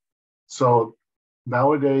possible. So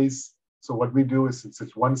nowadays, so what we do is, since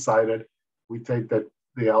it's one-sided, we take that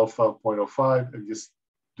the alpha 0.05 and just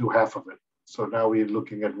do half of it. So now we're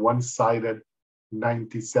looking at one-sided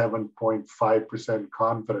 97.5%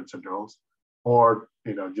 confidence intervals, or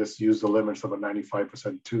just use the limits of a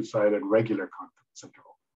 95% two-sided regular confidence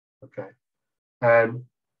interval. Okay, and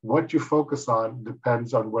what you focus on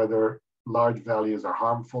depends on whether large values are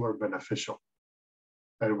harmful or beneficial,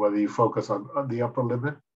 and whether you focus on the upper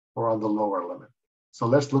limit or on the lower limit. So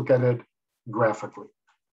let's look at it graphically.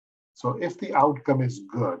 So if the outcome is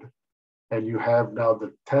good, and you have now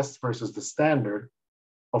the test versus the standard,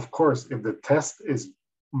 of course, if the test is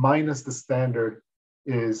minus the standard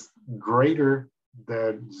is greater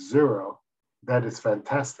than 0, that is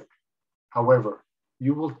fantastic. However,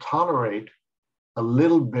 you will tolerate a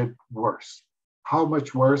little bit worse. How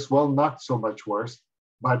much worse? Well, not so much worse,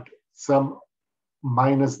 but some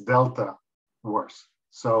minus delta worse.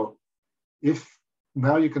 So if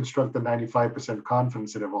now you construct the 95%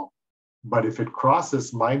 confidence interval, but if it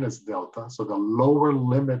crosses minus delta, so the lower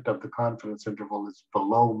limit of the confidence interval is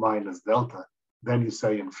below minus delta, then you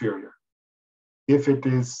say inferior. If it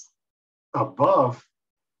is above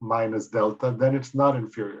minus delta, then it's not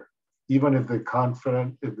inferior, even if the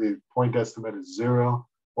point estimate is 0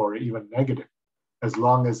 or even negative, as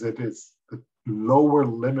long as it is the lower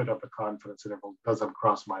limit of the confidence interval doesn't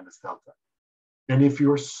cross minus delta. And if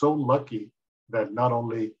you're so lucky that not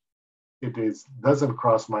only doesn't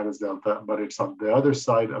cross minus delta, but it's on the other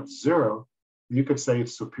side of 0, you could say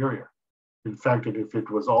it's superior. In fact, if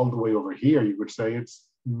it was all the way over here, you would say it's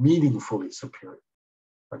meaningfully superior,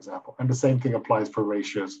 for example. And the same thing applies for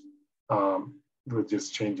ratios. We're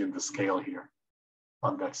just changing the scale here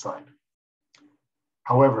on that side.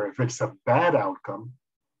 However, if it's a bad outcome,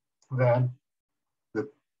 then the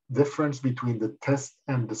difference between the test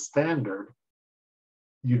and the standard,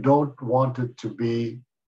 you don't want it to be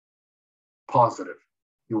positive.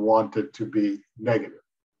 you want it to be negative.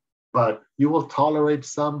 But you will tolerate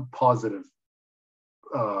some positive,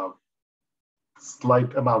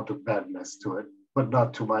 slight amount of badness to it, but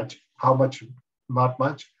not too much. How much? Not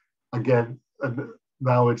much. Again,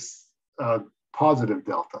 now it's positive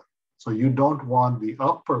delta. So you don't want the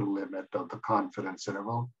upper limit of the confidence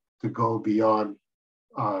interval to go beyond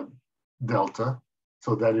delta,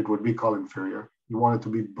 so that it would be called inferior. You want it to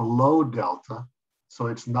be below delta, so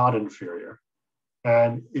it's not inferior.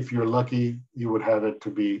 And if you're lucky, you would have it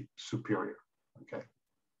to be superior, okay?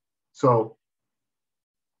 So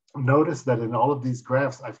notice that in all of these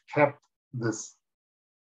graphs, I've kept this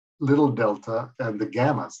little delta and the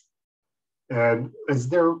gammas. And is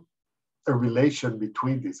there a relation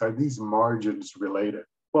between these? Are these margins related?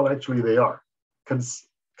 Well, actually they are.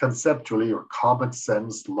 Conceptually or common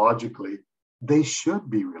sense, logically, they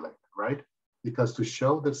should be related, right? Because to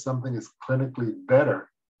show that something is clinically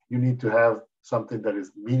better, you need to have something that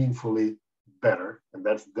is meaningfully better, and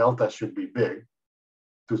that's delta should be big.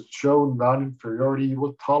 To show non-inferiority, you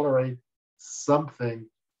will tolerate something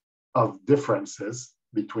of differences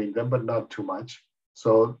between them, but not too much.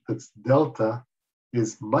 So this delta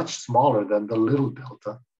is much smaller than the little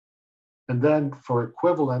delta. And then for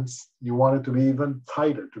equivalence, you want it to be even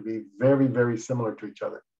tighter, to be very, very similar to each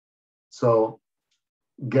other. So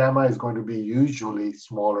gamma is going to be usually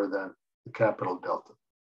smaller than the capital delta.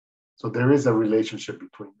 So there is a relationship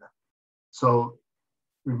between them. So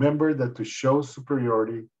remember that to show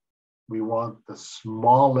superiority, we want the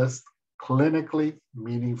smallest clinically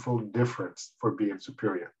meaningful difference for being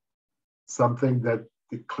superior, something that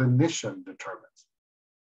the clinician determines.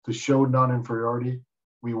 To show non-inferiority,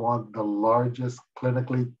 we want the largest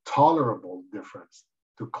clinically tolerable difference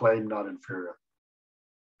to claim non-inferior.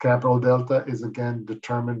 Capital delta is again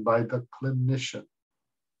determined by the clinician.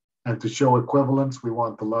 And to show equivalence, we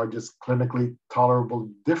want the largest clinically tolerable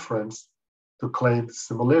difference to claim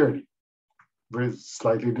similarity. Very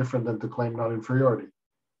slightly different than to claim non-inferiority.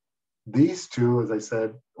 These two, as I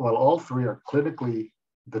said, well, all three are clinically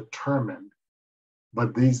determined,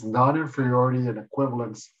 but these non-inferiority and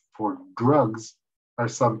equivalence for drugs are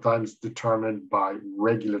sometimes determined by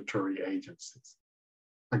regulatory agencies.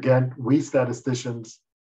 Again, we statisticians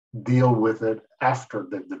deal with it after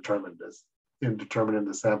they've determined this, in determining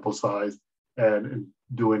the sample size and in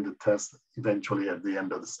doing the test eventually at the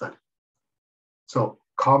end of the study. So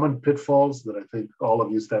common pitfalls that I think all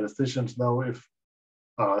of you statisticians know,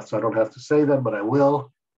 so I don't have to say them, but I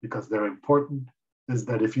will because they're important, is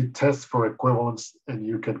that if you test for equivalence and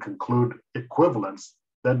you can conclude equivalence,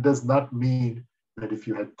 that does not mean that if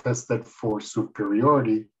you had tested for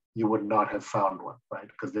superiority, you would not have found one, right?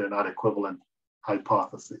 Because they're not equivalent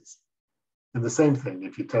hypotheses. And the same thing,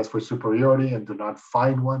 if you test for superiority and do not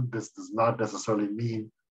find one, this does not necessarily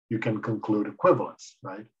mean you can conclude equivalence,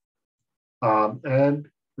 right? And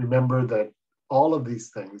remember that all of these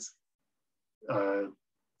things,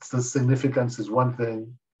 the significance is one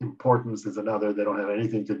thing, importance is another. They don't have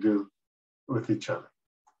anything to do with each other.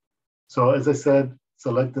 So as I said,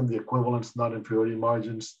 selecting the equivalence non-inferiority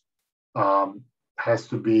margins has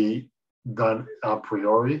to be done a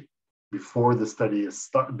priori before the study is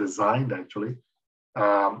designed, actually.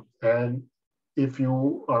 And if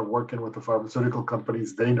you are working with the pharmaceutical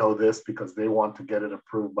companies, they know this because they want to get it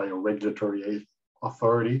approved by a regulatory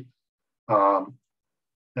authority.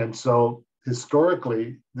 And so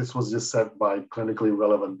historically, this was just set by clinically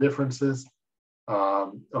relevant differences,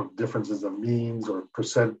 of differences of means or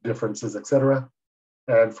percent differences, et cetera.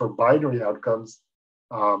 And for binary outcomes,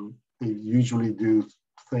 they usually do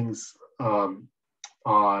things on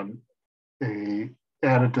a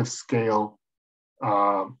additive scale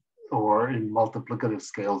or in multiplicative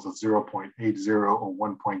scales of 0.80 or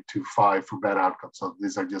 1.25 for bad outcomes. So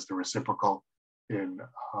these are just the reciprocal in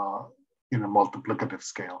a multiplicative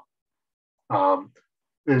scale.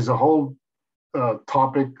 There's a whole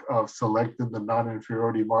topic of selecting the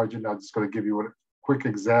non-inferiority margin. I'm just going to give you a quick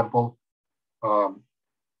example.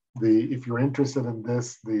 If you're interested in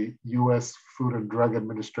this, the US Food and Drug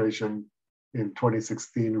Administration in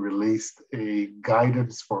 2016 released a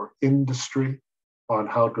guidance for industry on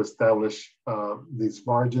how to establish these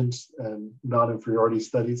margins and non-inferiority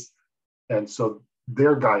studies. And so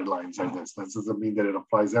their guidelines are this. That doesn't mean that it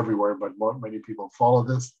applies everywhere, but many people follow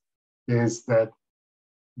this, is that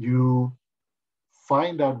you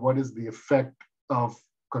find out what is the effect of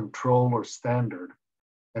control or standard,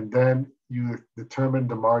 and then you determine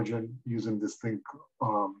the margin using this thing,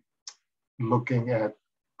 looking at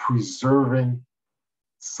preserving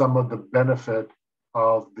some of the benefit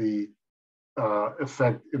of the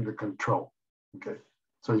effect in the control, okay?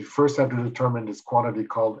 So you first have to determine this quantity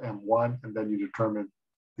called M1, and then you determine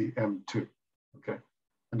the M2, okay?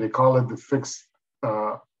 And they call it the fixed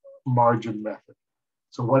margin method.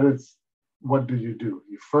 So what do?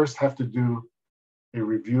 You first have to do a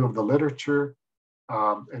review of the literature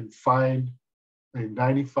and find a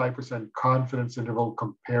 95% confidence interval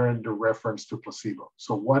comparing the reference to placebo.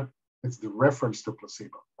 So what is the reference to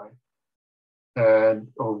placebo, right?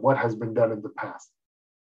 Or what has been done in the past.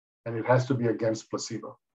 And it has to be against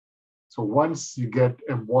placebo. So once you get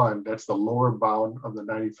M1, that's the lower bound of the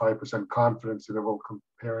 95% confidence interval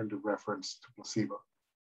comparing the reference to placebo.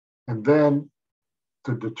 And then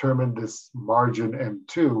to determine this margin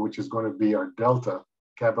M2, which is going to be our delta,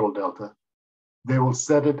 capital delta, they will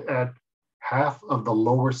set it at half of the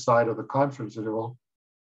lower side of the confidence interval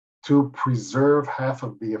to preserve half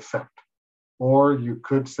of the effect. Or you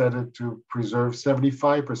could set it to preserve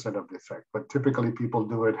 75% of the effect, but typically people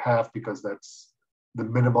do it half because that's the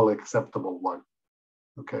minimal acceptable one,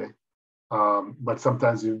 okay? But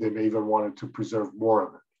sometimes they may even want it to preserve more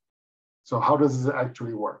of it. So how does this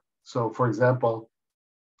actually work? So for example,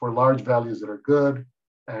 for large values that are good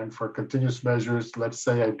and for continuous measures, let's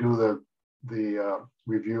say I do the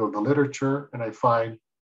review of the literature and I find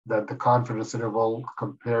that the confidence interval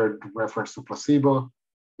compared reference to placebo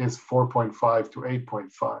is 4.5 to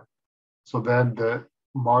 8.5. So then the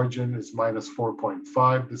margin is minus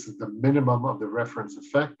 4.5. This is the minimum of the reference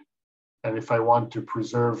effect. And if I want to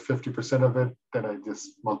preserve 50% of it, then I just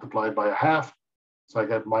multiply by a half. So I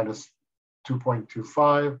get minus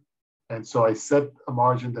 2.25. And so I set a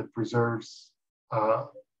margin that preserves,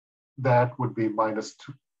 that would be minus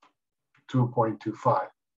 2.25.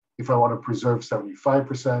 If I want to preserve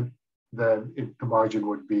 75%, then the margin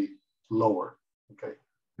would be lower, okay?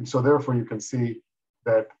 And so therefore you can see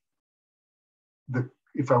that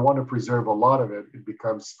if I want to preserve a lot of it, it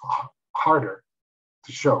becomes harder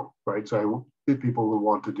to show, right? So people will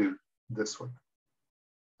want to do this one.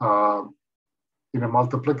 In a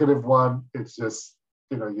multiplicative one, it's just,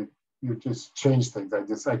 you just change things. I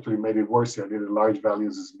just actually made it worse here. I did large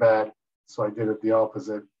values is bad, so I did it the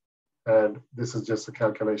opposite. And this is just a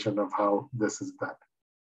calculation of how this is done.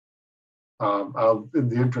 In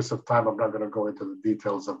the interest of time, I'm not going to go into the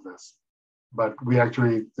details of this. But we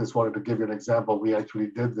actually just wanted to give you an example. We actually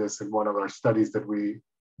did this in one of our studies that we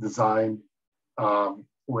designed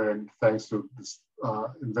when, thanks to this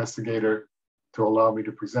investigator to allow me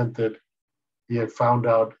to present it, he had found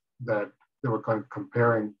out that they were kind of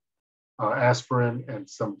comparing aspirin and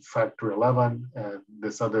some factor 11 and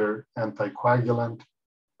this other anticoagulant,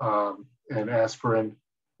 and aspirin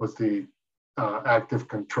was the active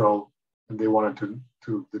control, and they wanted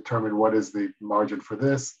to determine what is the margin for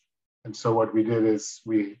this. And so what we did is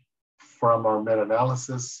from our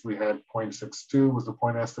meta-analysis, we had 0.62 was the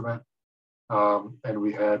point estimate, and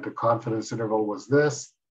we had the confidence interval was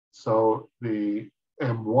this. So the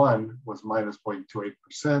M1 was minus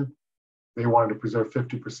 0.28%. They wanted to preserve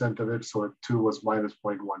 50% of it, so M2 was minus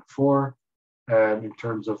 0.14. And in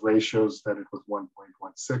terms of ratios, that it was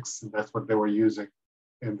 1.16, and that's what they were using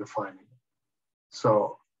in defining it.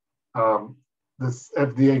 So this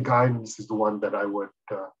FDA guidance is the one that I would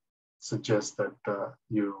suggest that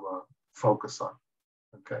you focus on,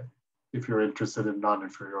 okay, if you're interested in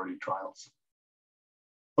non-inferiority trials.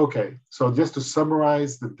 Okay, so just to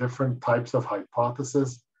summarize the different types of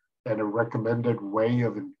hypotheses and a recommended way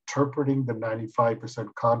of interpreting the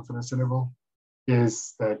 95% confidence interval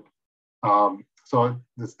is that, so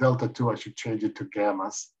this delta 2, I should change it to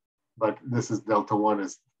gammas, but this is delta 1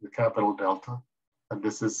 is the capital delta, and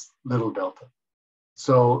this is little delta.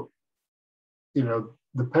 So,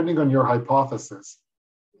 depending on your hypothesis,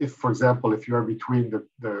 if, for example, if you're between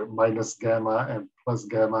the minus gamma and plus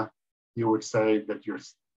gamma, you would say that you're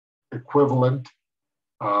equivalent.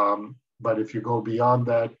 But if you go beyond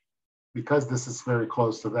that, because this is very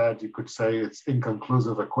close to that, you could say it's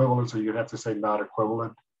inconclusive equivalence, or you'd have to say not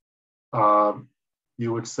equivalent.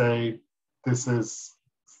 You would say this is,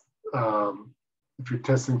 if you're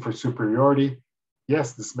testing for superiority,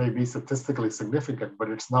 yes, this may be statistically significant, but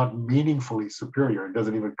it's not meaningfully superior. It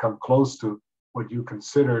doesn't even come close to what you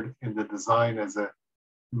considered in the design as a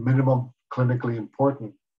minimum clinically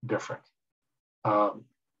important difference.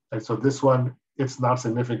 And so this one, it's not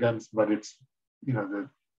significant, but it's,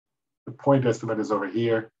 the point estimate is over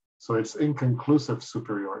here. So it's inconclusive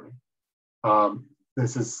superiority.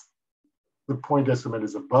 The point estimate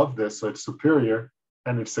is above this, so it's superior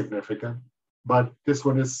and it's significant. But this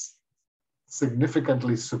one is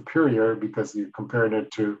significantly superior because you're comparing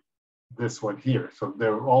it to this one here. So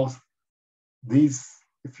they're all these,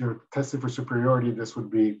 if you're testing for superiority, this would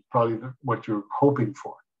be probably what you're hoping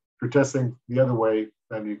for. If you're testing the other way,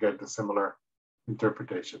 then you get the similar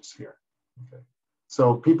interpretations here. Okay.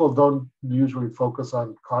 So people don't usually focus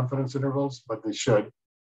on confidence intervals, but they should.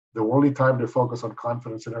 The only time they focus on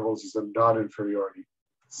confidence intervals is in non-inferiority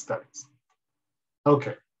studies.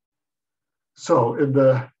 Okay, so in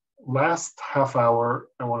the last half hour,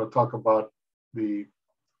 I want to talk about the,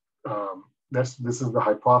 this is the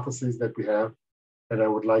hypotheses that we have, and I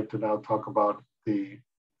would like to now talk about the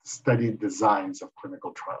study designs of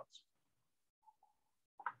clinical trials.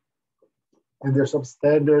 And there's some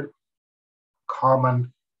standard,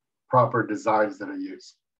 common, proper designs that are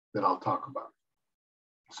used that I'll talk about.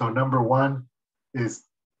 So number one is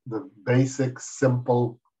the basic,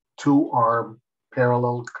 simple, two-arm,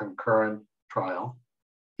 parallel, concurrent trial.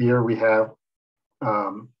 Here we have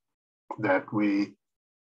that we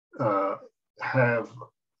have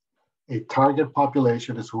a target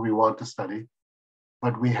population is who we want to study,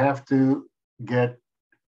 but we have to get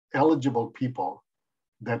eligible people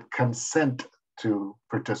that consent to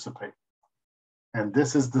participate. And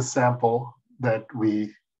this is the sample that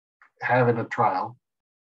we have in a trial.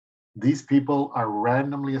 These people are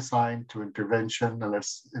randomly assigned to intervention, and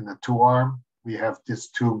it's in the two-arm. We have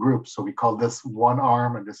just two groups. So we call this one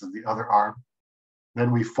arm, and this is the other arm.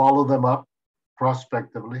 Then we follow them up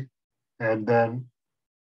prospectively, and then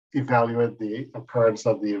evaluate the occurrence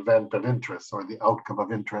of the event of interest or the outcome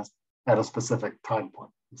of interest at a specific time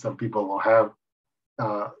point. Some people will have,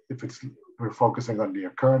 if we're focusing on the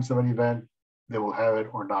occurrence of an event, they will have it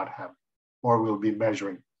or not have it, or we'll be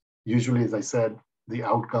measuring. Usually, as I said, the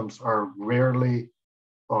outcomes are rarely,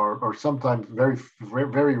 or sometimes very,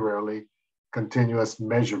 very rarely, continuous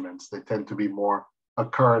measurements. They tend to be more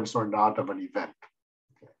occurrence or not of an event.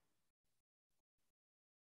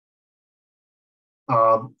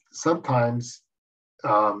 Okay. Sometimes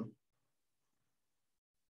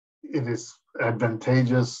it is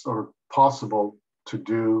advantageous or possible to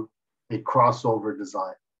do a crossover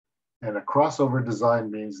design. And a crossover design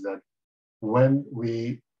means that when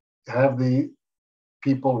we have the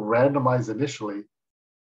people randomized initially,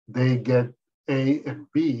 they get A and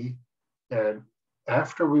B. And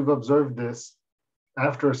after we've observed this,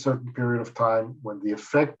 after a certain period of time, when the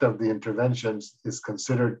effect of the interventions is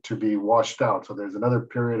considered to be washed out, so there's another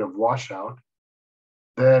period of washout,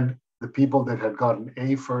 then the people that had gotten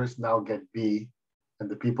A first now get B, and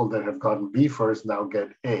the people that have gotten B first now get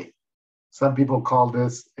A. Some people call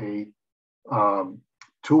this a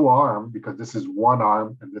two-arm, because this is one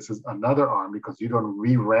arm and this is another arm, because you don't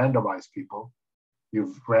re-randomize people.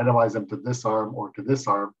 You've randomized them to this arm or to this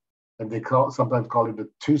arm, and they sometimes call it a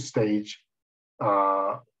two-stage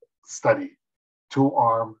study,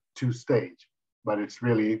 two-arm, two-stage. But it's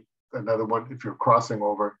really another one. If you're crossing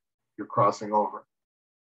over, you're crossing over.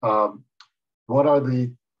 What are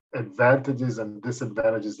the advantages and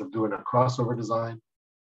disadvantages of doing a crossover design?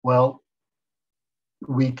 Well,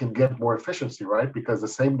 we can get more efficiency, right? Because the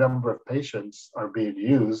same number of patients are being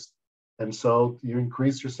used. And so you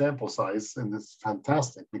increase your sample size, and it's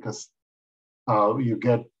fantastic because you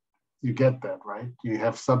get that, right? You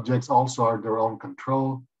have subjects also are their own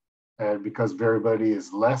control. And because variability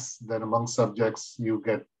is less than among subjects, you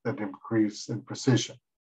get an increase in precision.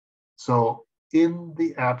 So in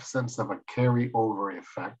the absence of a carryover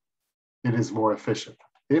effect, it is more efficient.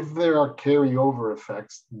 If there are carryover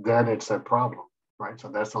effects, then it's a problem, right? So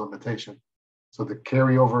that's a limitation. So the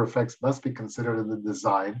carryover effects must be considered in the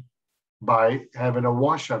design by having a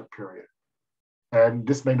washout period. And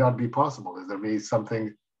this may not be possible. There may be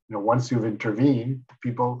something, once you've intervened,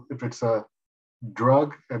 people, if it's a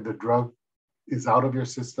drug and the drug is out of your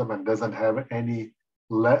system and doesn't have any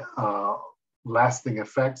lasting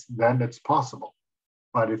effects, then it's possible.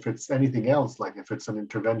 But if it's anything else, like if it's an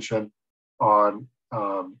intervention on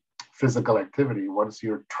physical activity, once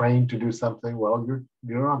you're trained to do something, well,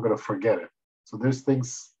 you're not going to forget it. So there's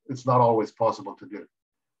things, it's not always possible to do.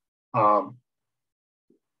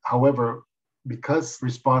 However, because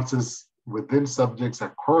responses within subjects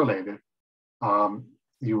are correlated,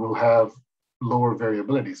 you will have lower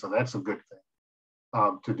variability. So that's a good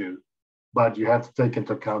thing to do. But you have to take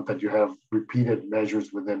into account that you have repeated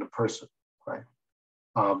measures within a person, right?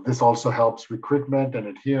 This also helps recruitment and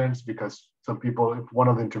adherence, because some people, if one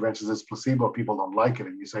of the interventions is placebo, people don't like it.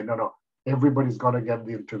 And you say, no, everybody's going to get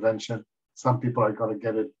the intervention. Some people are going to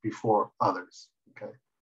get it before others, okay?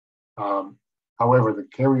 However, the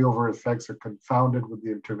carryover effects are confounded with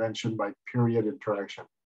the intervention by period interaction.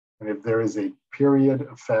 And if there is a period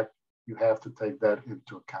effect, you have to take that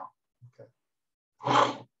into account,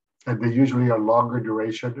 okay? And they usually are longer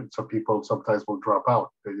duration, and so people sometimes will drop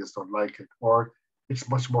out. They just don't like it. Or it's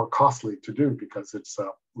much more costly to do because it's a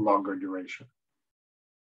longer duration.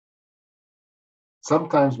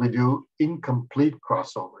 sometimes we do incomplete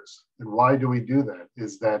crossovers. And why do we do that?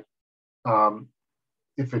 Is that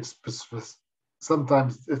if it's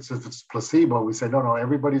sometimes if it's placebo, we say, no,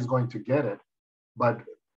 everybody's going to get it. But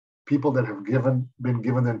people that have been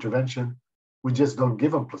given the intervention, we just don't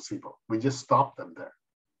give them placebo. We just stop them there.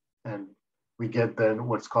 And we get then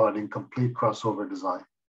what's called an incomplete crossover design.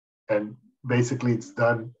 And basically it's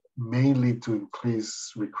done mainly to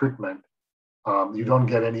increase recruitment. You don't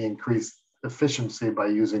get any increased efficiency by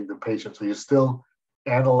using the patient. So you still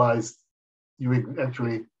analyze, you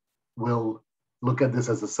actually will look at this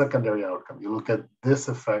as a secondary outcome. You look at this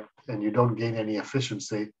effect and you don't gain any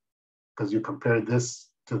efficiency because you compare this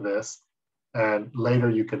to this. And later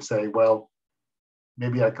you can say, well,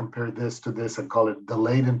 maybe I compare this to this and call it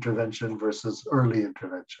delayed intervention versus early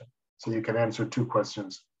intervention. So you can answer two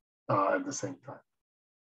questions at the same time.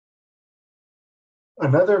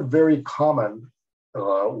 Another very common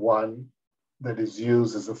one that is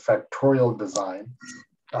used is a factorial design.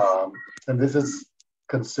 And this is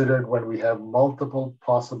considered when we have multiple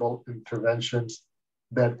possible interventions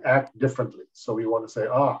that act differently. So we want to say,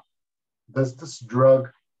 does this drug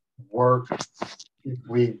work if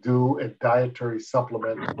we do a dietary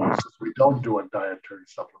supplement versus we don't do a dietary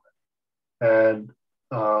supplement? And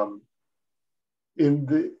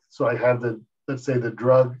so I have let's say the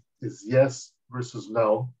drug is yes versus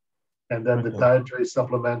no, and then the dietary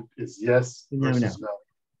supplement is yes versus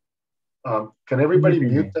no. Can everybody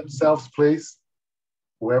mute themselves, please?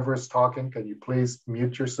 Whoever is talking, can you please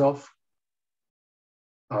mute yourself?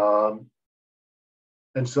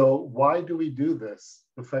 And so why do we do this?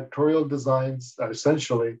 The factorial designs are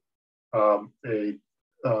essentially a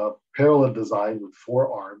parallel design with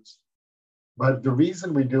 4 arms. But the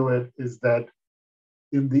reason we do it is that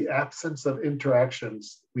in the absence of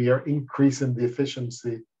interactions, we are increasing the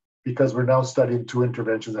efficiency because we're now studying 2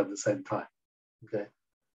 interventions at the same time, okay?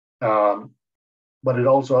 But it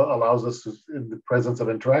also allows us to, in the presence of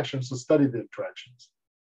interactions, to study the interactions.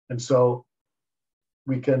 And so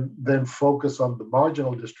we can then focus on the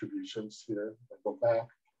marginal distributions here. I go back.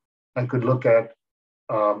 I could look at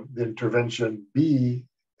the intervention B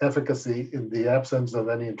efficacy in the absence of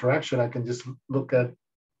any interaction. I can just look at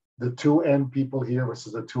the 2N people here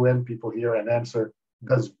versus the 2N people here and answer,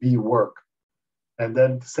 does B work? And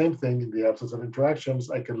then the same thing in the absence of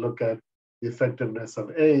interactions, I can look at the effectiveness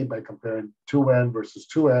of A by comparing 2N versus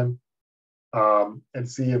 2N and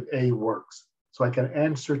see if A works. So I can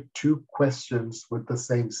answer 2 questions with the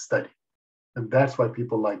same study. And that's why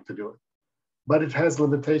people like to do it. But it has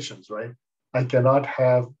limitations, right? I cannot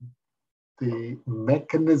have the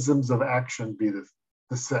mechanisms of action be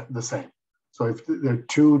the same. So if there are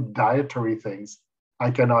 2 dietary things,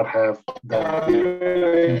 I cannot have them be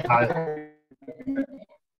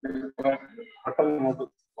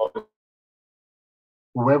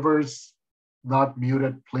Whoever's not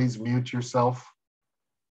muted, please mute yourself.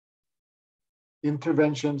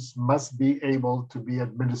 Interventions must be able to be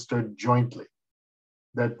administered jointly.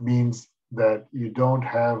 That means that you don't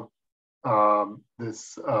have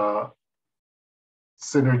this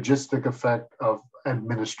synergistic effect of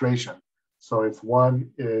administration. So if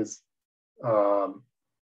one is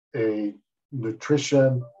a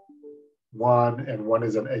nutrition one and one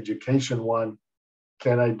is an education one,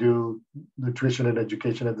 can I do nutrition and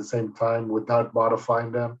education at the same time without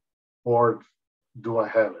modifying them, or do I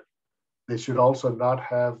have it? They should also not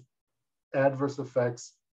have adverse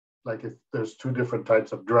effects, like if there's 2 different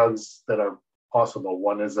types of drugs that are possible.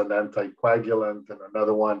 One is an anticoagulant and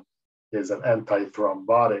another one is an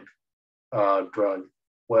antithrombotic drug.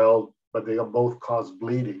 Well, but they both cause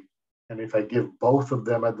bleeding. And if I give both of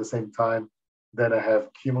them at the same time, then I have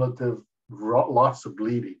cumulative lots of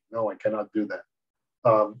bleeding. No, I cannot do that.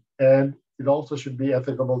 And it also should be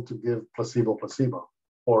ethical to give placebo,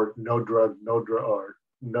 or no drug, or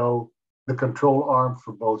no, the control arm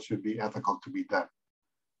for both should be ethical to be done.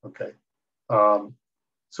 Okay.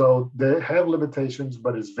 So they have limitations,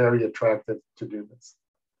 but it's very attractive to do this.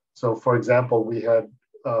 So for example, we had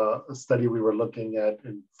a study we were looking at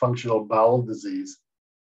in functional bowel disease,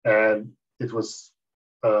 and it was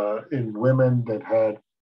in women that had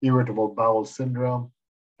irritable bowel syndrome,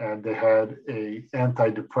 and they had a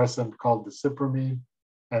antidepressant called disipramine,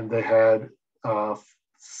 and they had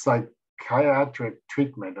psychiatric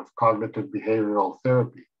treatment of cognitive behavioral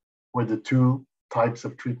therapy were the 2 types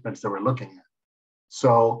of treatments that we're looking at.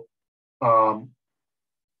 So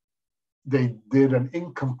they did an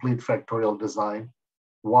incomplete factorial design.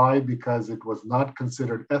 Why? Because it was not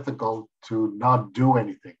considered ethical to not do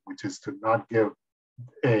anything, which is to not give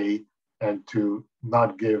A and to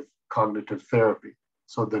not give cognitive therapy.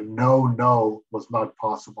 So the no was not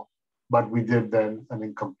possible. but we did then an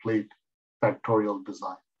incomplete factorial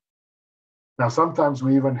design. Now, sometimes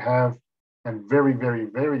we even have, and very, very,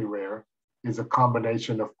 very rare, is a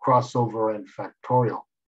combination of crossover and factorial.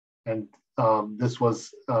 And this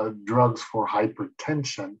was drugs for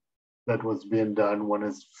hypertension that was being done. One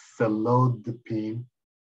is felodipine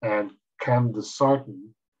and candesartan,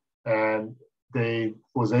 and they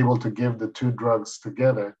was able to give the two drugs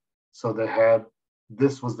together. So they had,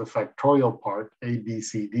 this was the factorial part, A, B,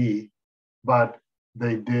 C, D, but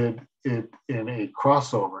they did it in a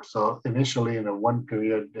crossover. So initially in a one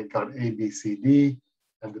period, they got A, B, C, D,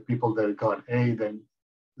 and the people that got A, then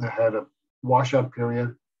they had a washout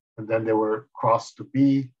period, and then they were crossed to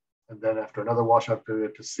B, and then after another washout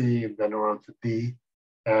period to C, and then around to D.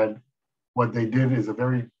 And what they did is a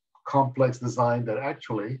very complex design that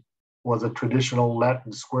actually was a traditional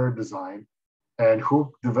Latin square design. And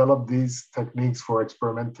who developed these techniques for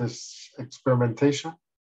experimentation?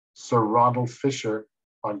 Sir Ronald Fisher,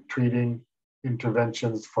 on treating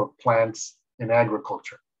interventions for plants in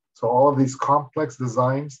agriculture. So all of these complex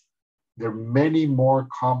designs, there are many more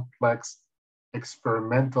complex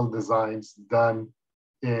experimental designs done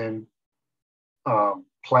in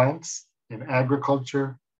plants, in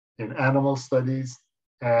agriculture, in animal studies,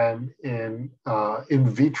 and in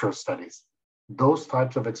vitro studies. Those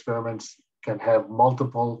types of experiments can have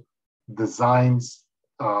multiple designs.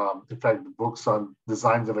 In fact, the books on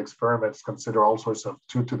designs of experiments consider all sorts of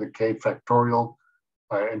 2 to the k factorial,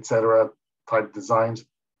 etc. type designs.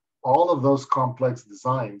 All of those complex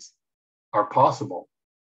designs are possible.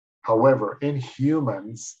 However, in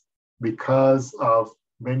humans, because of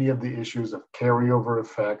many of the issues of carryover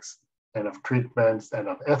effects and of treatments and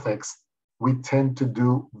of ethics, we tend to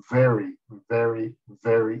do very, very,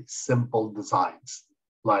 very simple designs,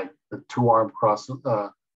 like the two-arm,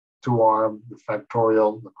 the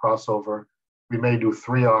factorial, the crossover. We may do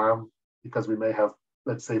 3-arm because we may have,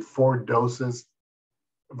 let's say, 4 doses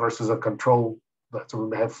versus a control, so we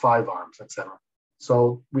may have 5 arms, etc.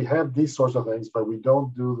 So we have these sorts of things, but we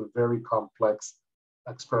don't do the very complex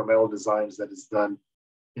experimental designs that is done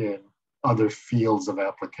in other fields of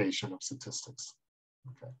application of statistics.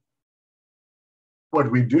 Okay.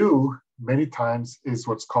 What we do many times is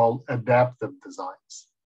what's called adaptive designs.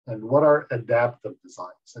 And what are adaptive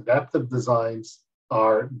designs? Adaptive designs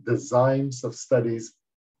are designs of studies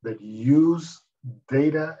that use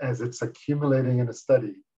data as it's accumulating in a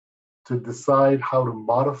study to decide how to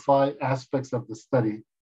modify aspects of the study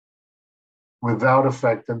without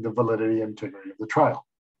affecting the validity and integrity of the trial.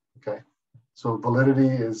 Okay, so validity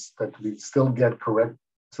is that we still get correct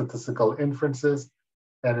statistical inferences,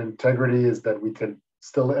 and integrity is that we can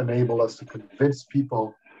still enable us to convince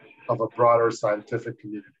people of a broader scientific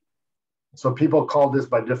community. So people call this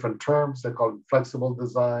by different terms. They call them flexible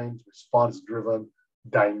designs, response-driven,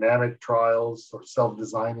 dynamic trials, or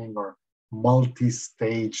self-designing, or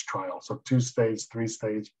multi-stage trials, so 2-stage,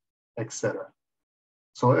 3-stage, etc.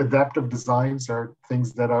 So adaptive designs are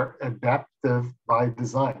things that are adaptive by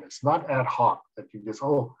design. It's not ad hoc that you just,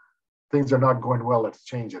 oh, things are not going well, let's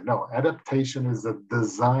change it. No, adaptation is a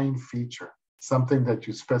design feature, something that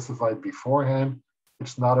you specified beforehand.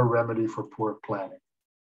 It's not a remedy for poor planning.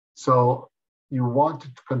 So you want to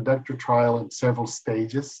conduct your trial in several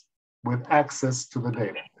stages with access to the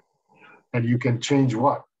data. And you can change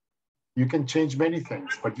what? You can change many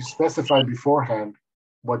things, but you specify beforehand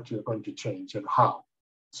what you're going to change and how.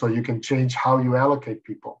 So you can change how you allocate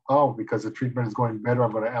people. Oh, because the treatment is going better,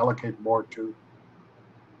 I'm going to allocate more to.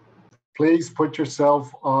 Please put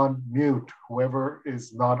yourself on mute, whoever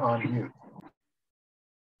is not on mute.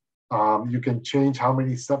 You can change how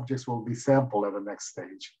many subjects will be sampled at the next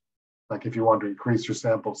stage, like if you want to increase your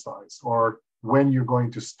sample size, or when you're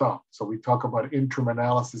going to stop. So we talk about interim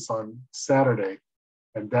analysis on Saturday,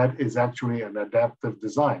 and that is actually an adaptive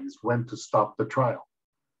design, is when to stop the trial.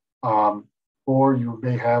 Or you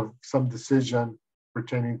may have some decision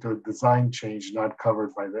pertaining to a design change not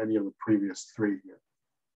covered by any of the previous 3 here.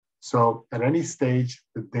 So at any stage,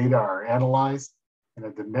 the data are analyzed, and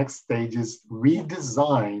at the next stage is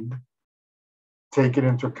redesigned, taking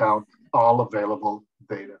into account all available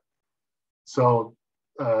data. So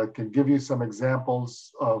I can give you some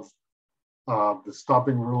examples of the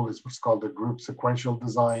stopping rule is what's called the group sequential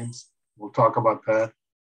designs. We'll talk about that.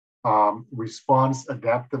 Response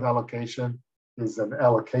adaptive allocation is an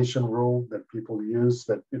allocation rule that people use,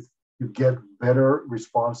 that if you get better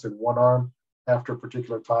response in one arm after a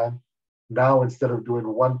particular time, now instead of doing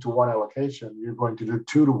 1-to-1 allocation, you're going to do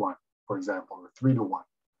 2-to-1, for example, or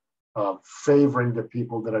 3-to-1, favoring the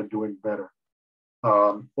people that are doing better.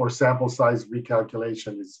 Or sample size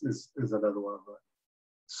recalculation is another one of them.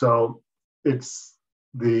 So it's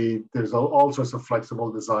there's all sorts of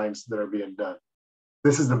flexible designs that are being done.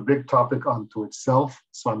 This is a big topic unto itself,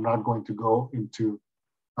 so I'm not going to go into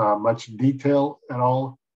much detail at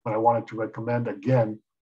all, but I wanted to recommend again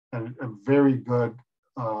a very good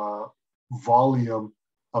volume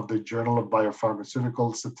of the Journal of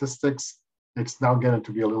Biopharmaceutical Statistics. It's now getting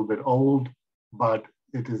to be a little bit old, but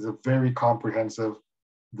it is a very comprehensive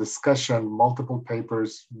discussion, multiple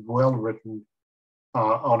papers, well written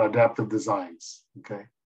on adaptive designs, okay?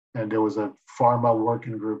 And there was a pharma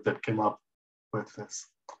working group that came up with this.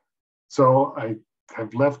 So I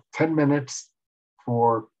have left 10 minutes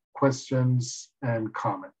for questions and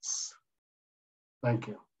comments. Thank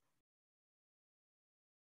you.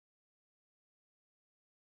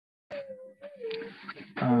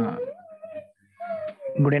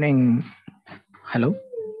 Good evening. Hello.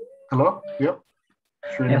 Hello. Yep.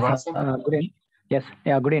 Yes. Good evening. Yes.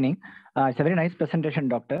 Yeah. Good evening. It's a very nice presentation,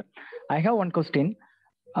 Doctor. I have one question.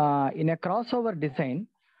 In a crossover design,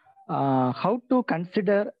 how to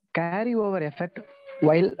consider carryover effect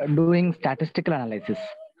while doing statistical analysis?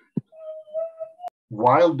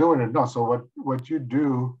 While doing it, no. So what you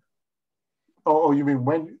do? Oh, you mean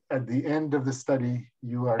when at the end of the study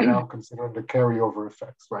you are now considering the carryover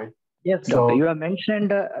effects, right? Yes, Doctor. So, you have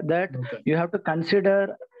mentioned that you have to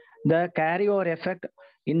consider the carryover effect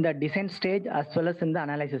in the design stage as well as in the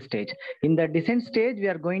analysis stage. In the design stage, we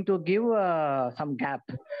are going to give some gap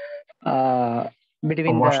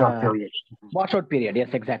between washout period. Washout period, yes,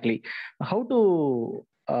 exactly. How to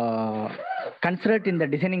consider it in the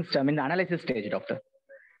designing, I mean, the analysis stage, Doctor?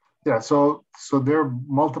 Yeah, so there are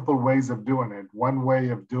multiple ways of doing it. One way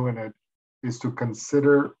of doing it is to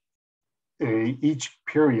consider each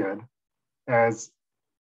period as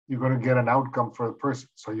you're going to get an outcome for the person.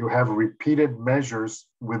 So you have repeated measures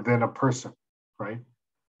within a person, right?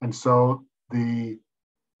 And so the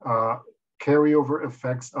carryover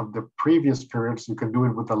effects of the previous periods, you can do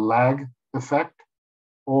it with a lag effect,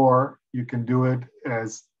 or you can do it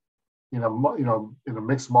as in a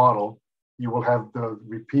mixed model. You will have the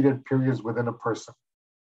repeated periods within a person,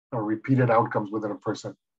 or repeated outcomes within a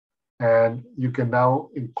person, and you can now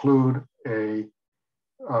include the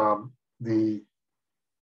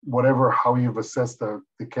whatever, how you've assessed the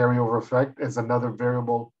carryover effect as another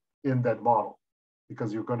variable in that model,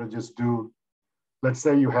 because you're going to just do, let's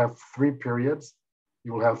say you have 3 periods,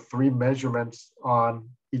 you will have 3 measurements on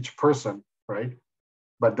each person, right?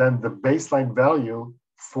 But then the baseline value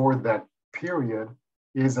for that period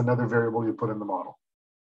is another variable you put in the model.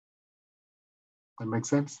 That makes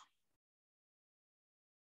sense?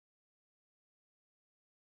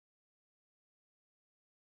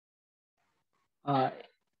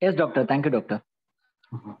 Yes, Doctor. Thank you, Doctor.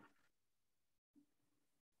 Mm-hmm.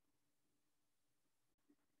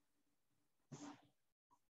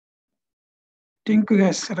 Tinku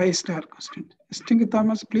has raised her question. Tinku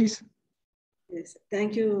Thomas, please. Yes,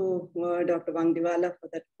 thank you, Dr. Bangdiwala, for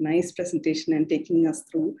that nice presentation and taking us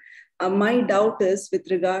through. My doubt is with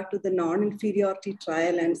regard to the non-inferiority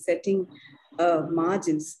trial and setting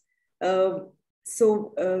margins. Can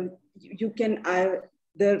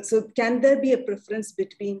there be a preference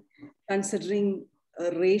between considering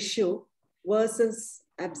a ratio versus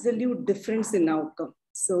absolute difference in outcome?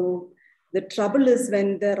 So the trouble is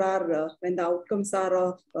when when the outcomes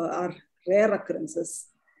are rare occurrences.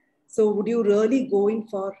 So would you really go in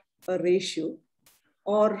for a ratio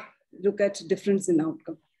or look at difference in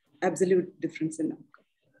outcome, absolute difference in outcome?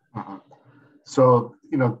 Uh-huh. So,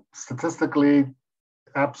 statistically,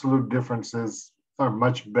 absolute differences are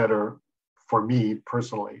much better for me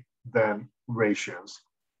personally than ratios.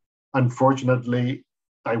 Unfortunately,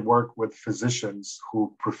 I work with physicians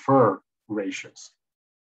who prefer ratios.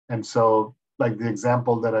 And so, like the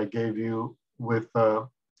example that I gave you with the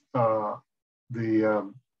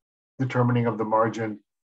determining of the margin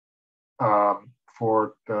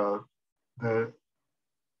for the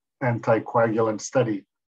anticoagulant study,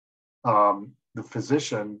 the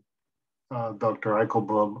physician, Dr.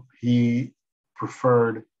 Eichelboom, he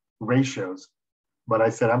preferred ratios, but I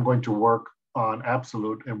said, I'm going to work on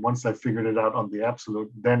absolute. And once I figured it out on the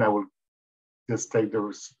absolute, then I will just take the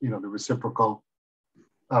reciprocal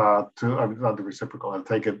not the reciprocal, I'll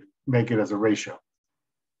make it as a ratio.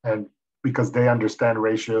 And because they understand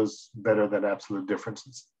ratios better than absolute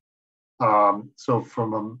differences. So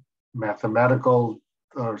from a mathematical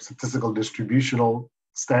or statistical distributional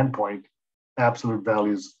standpoint, absolute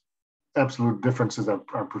differences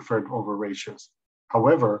are preferred over ratios.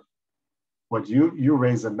 However, what you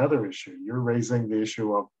raise another issue. You're raising the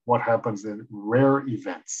issue of what happens in rare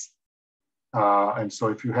events. And so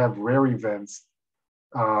if you have rare events,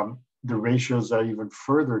 the ratios are even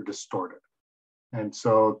further distorted. And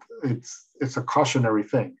so it's a cautionary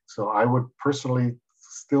thing. So I would personally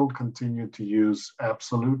still continue to use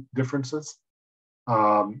absolute differences.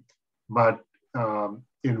 But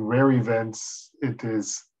in rare events, it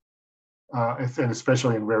is, and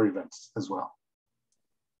especially in rare events as well.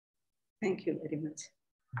 Thank you very much.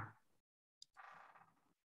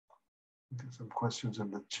 There's some questions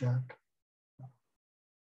in the chat.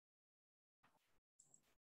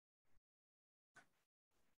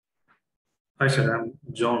 Hi, sir. I'm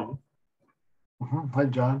John. Hi,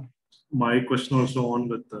 John. My question also on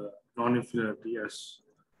with non-inferiority. Yes.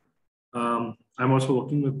 I'm also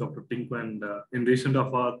working with Dr. Tinku, and in recent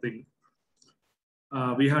of our thing,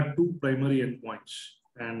 we had two primary endpoints,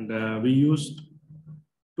 and we used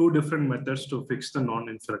two different methods to fix the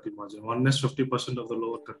non-inferiority margin. One is 50% of the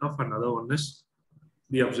lower cutoff, and another one is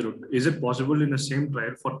the absolute. Is it possible in the same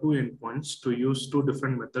trial for two endpoints to use two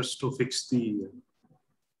different methods to fix the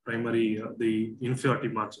primary, the inferiority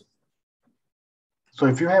margin? So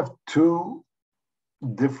if you have two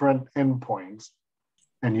different endpoints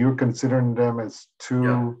and you're considering them as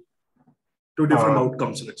two different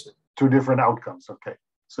outcomes, let's say. Two different outcomes, okay.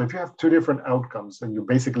 So if you have two different outcomes and you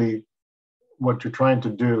basically, what you're trying to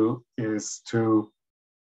do is to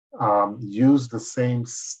use the same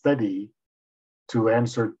study to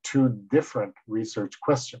answer two different research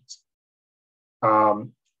questions.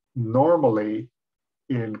 Normally,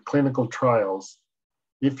 in clinical trials,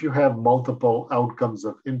 if you have multiple outcomes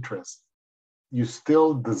of interest, you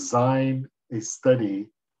still design a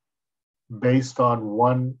study based on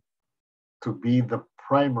one to be the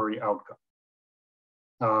primary outcome.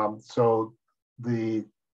 So the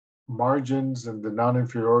margins and the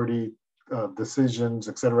non-inferiority decisions,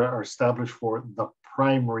 et cetera, are established for the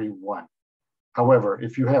primary one. However,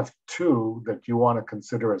 if you have two that you want to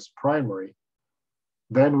consider as primary,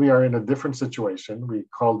 then we are in a different situation. We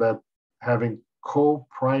call that having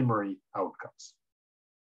co-primary outcomes.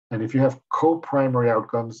 And if you have co-primary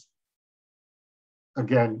outcomes,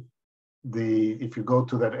 again, if you go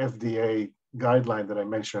to that FDA guideline that I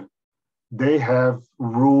mentioned, they have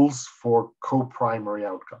rules for co-primary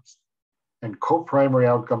outcomes. And co-primary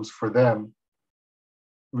outcomes for them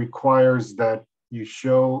requires that you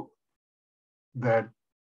show that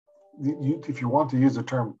if you want to use the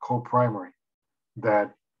term co-primary,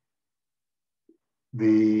 that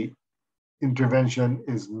the intervention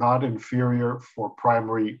is not inferior for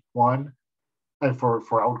primary one and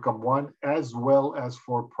for outcome one, as well as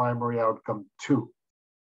for primary outcome two.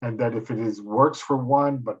 And that if it works for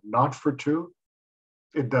one, but not for two,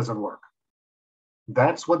 it doesn't work.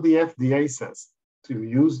 That's what the FDA says, to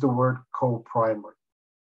use the word co-primary.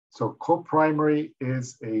 So co-primary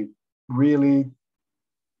is a really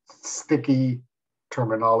sticky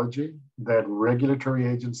terminology that regulatory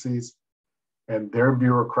agencies and their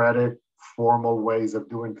bureaucratic formal ways of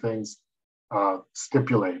doing things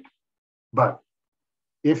stipulate. But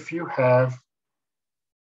if you have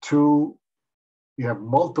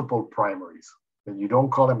multiple primaries, and you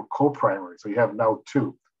don't call them co-primary, so you have now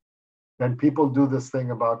two, then people do this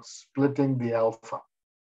thing about splitting the alpha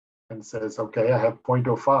and says, okay, I have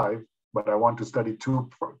 0.05, but I want to study two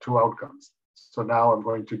outcomes. So now I'm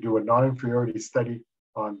going to do a non-inferiority study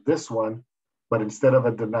on this one, but instead of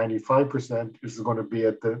at the 95%, this is going to be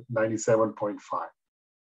at the 97.5.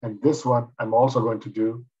 And this one, I'm also going to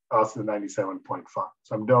do also the 97.5.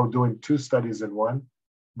 So I'm now doing two studies in one,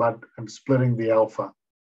 but I'm splitting the alpha.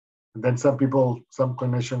 And then some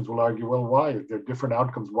clinicians will argue, well, why? They're different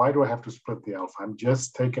outcomes. Why do I have to split the alpha? I'm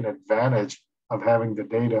just taking advantage of having the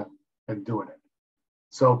data and doing it.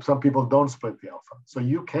 So some people don't split the alpha. So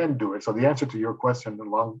you can do it. So the answer to your question, the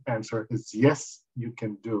long answer is yes, you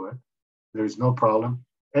can do it. There's no problem,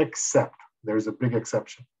 except there's a big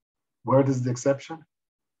exception. Where is the exception?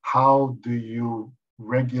 How do you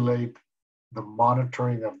regulate the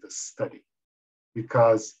monitoring of the study?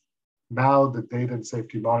 Because now the Data and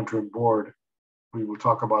Safety Monitoring Board, we will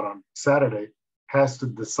talk about on Saturday, has to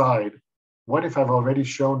decide, what if I've already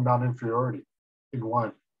shown non-inferiority in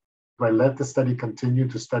one? Do I let the study continue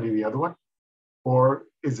to study the other one? Or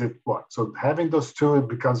is it what? So having those two, it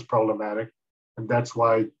becomes problematic. And that's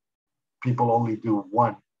why people only do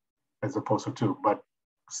one as opposed to two. But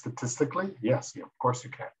statistically, yes, of course you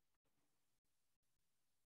can.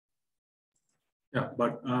 Yeah,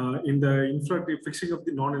 but in the fixing of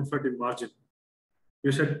the non-inferiority margin,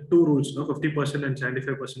 you said two rules, no? 50% and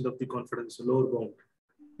 75% of the confidence lower bound.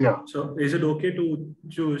 Yeah. So is it okay to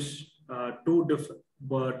choose two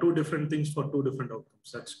different things for two different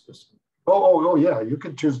outcomes? That's the question. Oh, yeah. You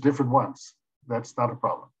can choose different ones. That's not a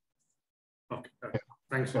problem. Okay. Yeah.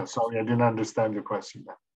 Thanks. Yeah, sorry, I didn't understand your question.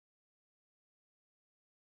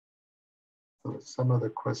 So there's some other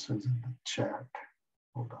questions in the chat.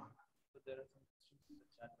 Hold on.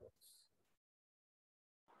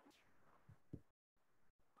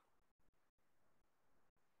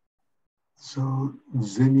 So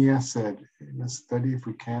Zinnia said, in a study, if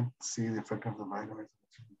we can't see the effect of the vitamins,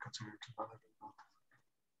 we consider it another.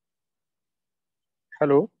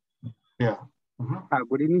 Hello. Yeah.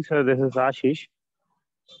 Good evening, sir. This is Ashish.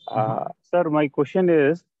 Sir, my question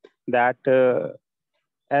is that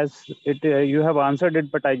as you have answered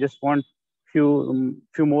it, but I just want few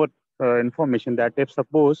more information that if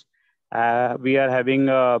suppose we are having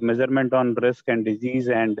a measurement on risk and disease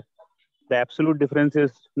and the absolute difference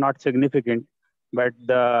is not significant, but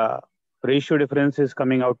the ratio difference is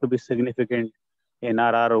coming out to be significant in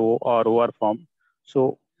RRO or OR form.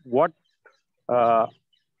 So what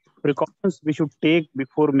precautions we should take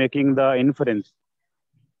before making the inference?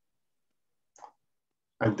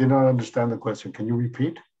 I did not understand the question. Can you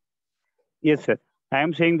repeat? Yes, sir. I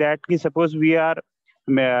am saying that suppose we are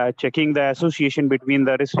checking the association between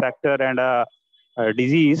the risk factor and a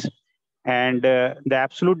disease, and the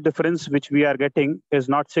absolute difference which we are getting is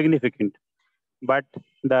not significant, but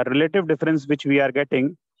the relative difference which we are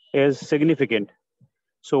getting is significant.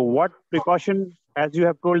 So what precaution, as you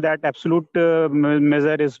have told that absolute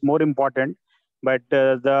measure is more important, but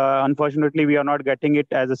unfortunately we are not getting it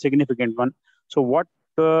as a significant one. So what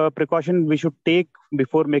precaution we should take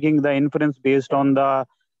before making the inference based on the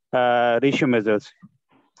ratio measures?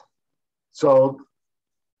 So,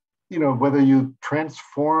 you know, whether you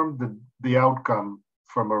transform the outcome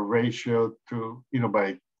from a ratio to, you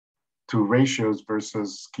know, to ratios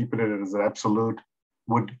versus keeping it as an absolute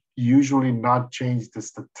would usually not change the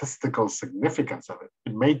statistical significance of it.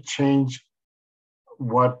 It may change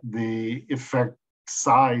what the effect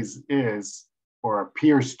size is or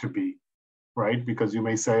appears to be, right? Because you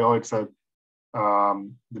may say, oh, it's the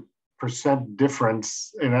percent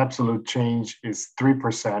difference in absolute change is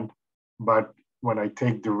 3%, but when I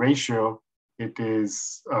take the ratio, it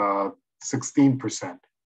is 16%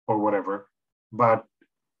 or whatever. But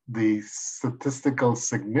the statistical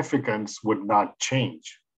significance would not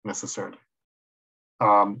change necessarily.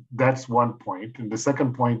 That's one point. And the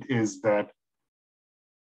second point is that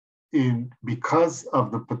because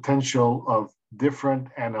of the potential of different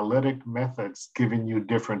analytic methods giving you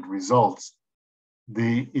different results,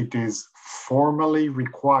 it is formally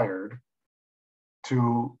required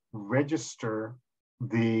to register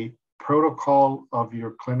the protocol of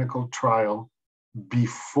your clinical trial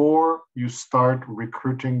before you start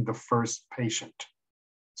recruiting the first patient.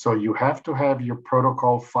 So you have to have your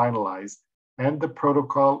protocol finalized, and the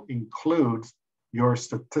protocol includes your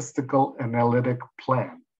statistical analytic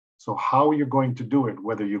plan. So how you're going to do it,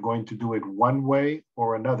 whether you're going to do it one way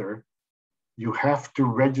or another, you have to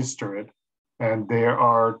register it. And there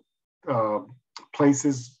are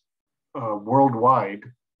places worldwide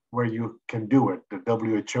where you can do it. The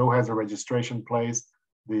WHO has a registration place.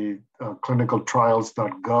 The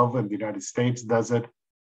clinicaltrials.gov in the United States does it.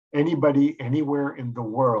 Anybody anywhere in the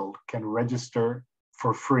world can register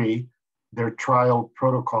for free their trial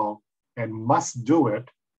protocol and must do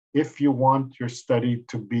it if you want your study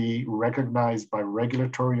to be recognized by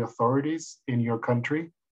regulatory authorities in your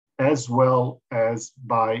country, as well as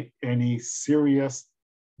by any serious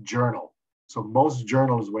journal. So most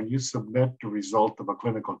journals, when you submit the result of a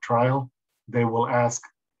clinical trial, they will ask,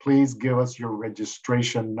 please give us your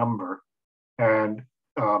registration number, and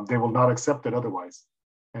they will not accept it otherwise.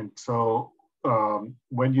 And so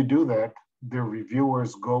when you do that, the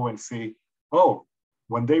reviewers go and see, oh,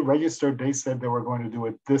 when they registered, they said they were going to do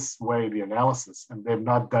it this way, the analysis, and they've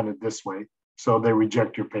not done it this way. So they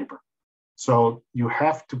reject your paper. So you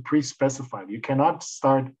have to pre-specify. You cannot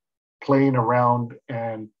start playing around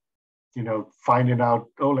and, you know, finding out,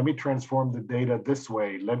 oh, let me transform the data this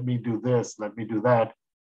way. Let me do this, let me do that.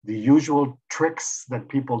 The usual tricks that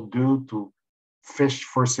people do to fish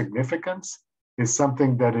for significance is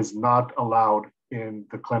something that is not allowed in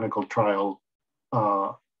the clinical trial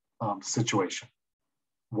situation.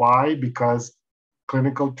 Why? Because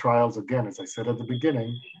clinical trials, again, as I said at the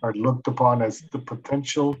beginning, are looked upon as the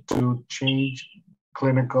potential to change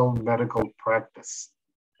clinical medical practice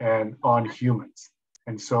and on humans.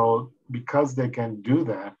 And so because they can do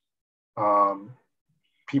that,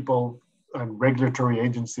 people and regulatory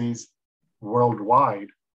agencies worldwide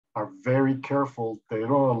are very careful. They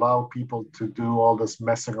don't allow people to do all this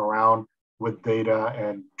messing around with data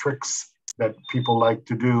and tricks that people like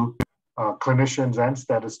to do, clinicians and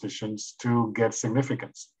statisticians, to get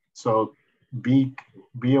significance. So be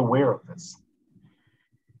aware of this.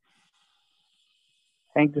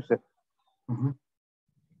 Thank you, sir. Mm-hmm.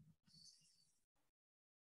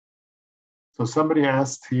 So somebody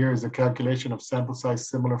asked here, is the calculation of sample size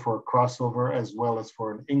similar for a crossover as well as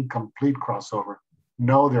for an incomplete crossover?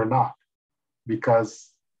 No, they're not,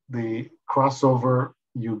 because the crossover,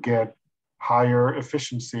 you get higher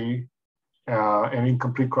efficiency. An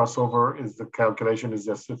incomplete crossover is the calculation is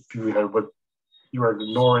just if you have what you are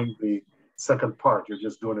ignoring the second part, you're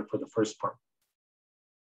just doing it for the first part.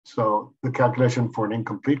 So the calculation for an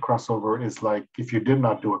incomplete crossover is like if you did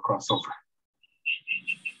not do a crossover.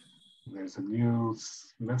 There's a new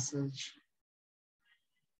message.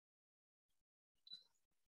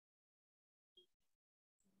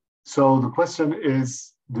 So the question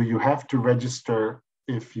is, do you have to register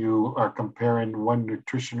if you are comparing one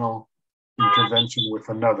nutritional intervention with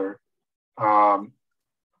another? My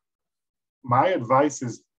advice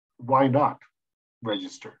is, why not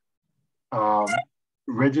register?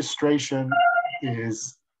 Registration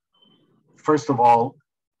is, first of all,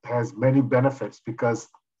 has many benefits because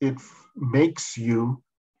it makes you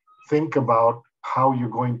think about how you're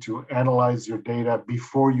going to analyze your data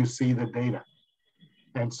before you see the data.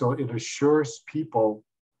 And so it assures people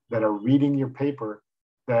that are reading your paper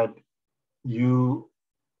that you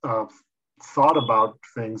thought about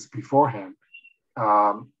things beforehand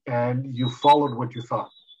and you followed what you thought.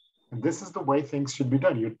 And this is the way things should be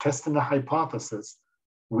done. You're testing a hypothesis.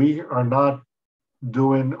 We are not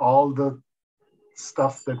doing all the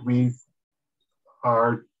stuff that we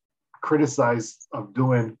are criticized of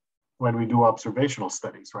doing when we do observational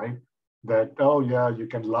studies, right? That, oh yeah, you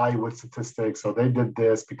can lie with statistics, or they did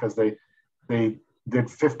this because they did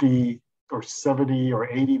 50 or 70 or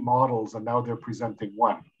 80 models and now they're presenting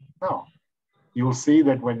one. No, you will see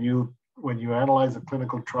that when you analyze a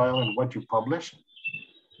clinical trial and what you publish,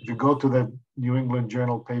 if you go to the New England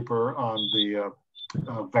Journal paper on the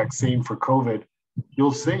vaccine for COVID,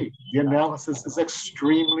 you'll see the analysis is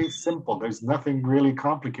extremely simple. There's nothing really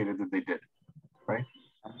complicated that they did, right?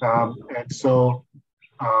 And so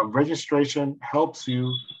registration helps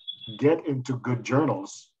you get into good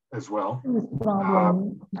journals as well.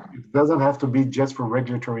 It doesn't have to be just for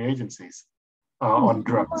regulatory agencies on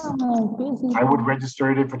drugs. I would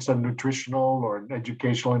register it if it's a nutritional or an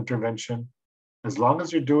educational intervention. As long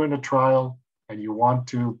as you're doing a trial and you want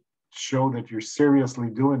to show that you're seriously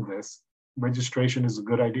doing this, registration is a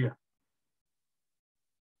good idea.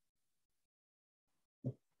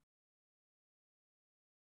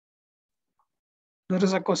 There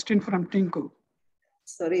is a question from Tinku.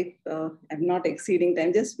 Sorry, I'm not exceeding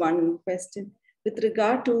time. Just one question. With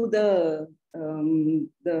regard to the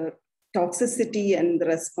toxicity and the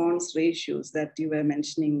response ratios that you were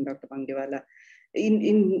mentioning, Dr. Bangiwala,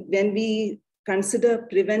 when we consider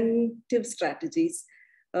preventive strategies,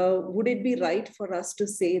 would it be right for us to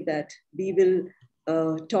say that we will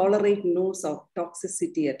tolerate no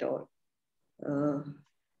toxicity at all?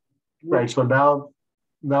 Right. So now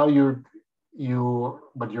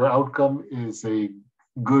but your outcome is a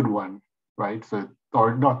good one, right? So,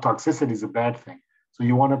 or not, toxicity is a bad thing. So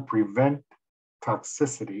you want to prevent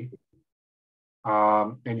toxicity,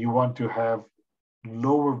 and you want to have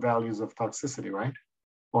lower values of toxicity, right?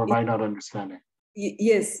 Or am I not understanding?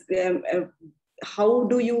 Yes. How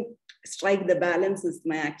do you strike the balance is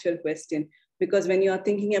my actual question. Because when you are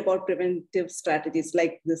thinking about preventive strategies,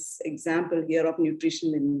 like this example here of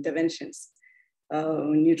nutritional interventions,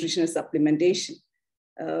 nutritional supplementation,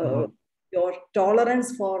 your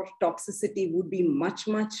tolerance for toxicity would be much,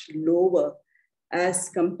 much lower as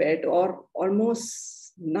compared to, or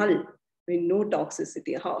almost null, with no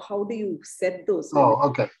toxicity. How do you set those? Oh,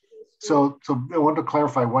 okay. So I want to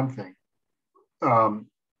clarify one thing.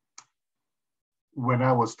 When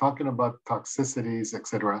I was talking about toxicities,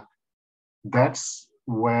 etc., that's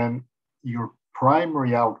when your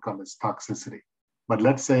primary outcome is toxicity. But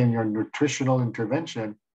let's say in your nutritional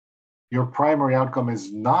intervention, your primary outcome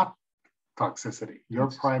is not toxicity. Your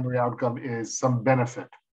primary outcome is some benefit,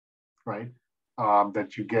 right?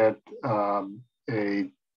 That you get a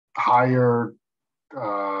higher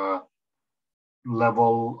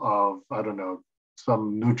level of, I don't know,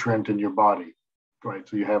 some nutrient in your body, right?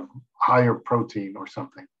 So you have higher protein or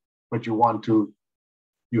something, but you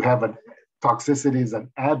have a toxicity is an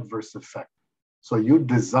adverse effect. So you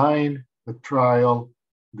design the trial,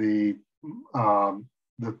 the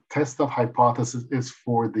test of hypothesis is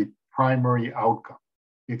for the primary outcome.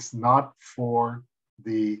 It's not for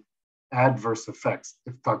the adverse effects.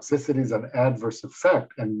 If toxicity is an adverse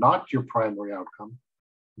effect and not your primary outcome,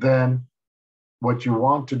 then what you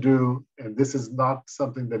want to do, and this is not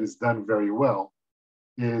something that is done very well,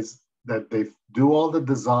 is that they do all the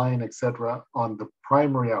design, etc., on the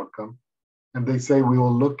primary outcome, and they say we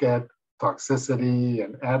will look at toxicity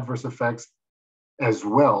and adverse effects as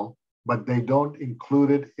well, but they don't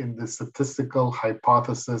include it in the statistical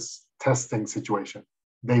hypothesis testing situation.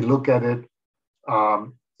 They look at it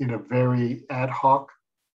in a very ad hoc,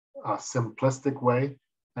 simplistic way,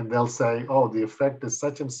 and they'll say, oh, the effect is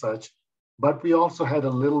such and such, but we also had a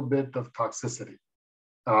little bit of toxicity.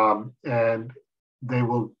 And they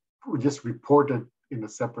will just report it in a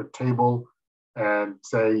separate table and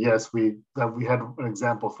say, yes, we had an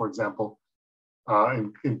example, for example,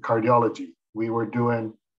 in cardiology, we were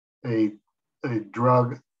doing a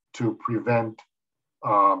drug to prevent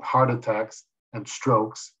heart attacks and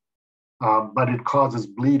strokes, but it causes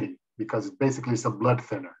bleeding because basically it's a blood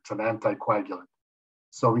thinner, it's an anticoagulant.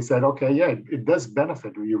 So we said, okay, yeah, it does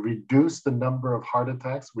benefit. We reduce the number of heart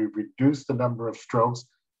attacks, we reduce the number of strokes,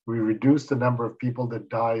 we reduce the number of people that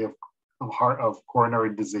die of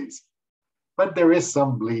coronary disease. But there is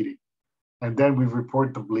some bleeding. And then we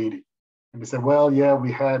report the bleeding. And they said, well, yeah,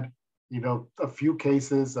 we had, a few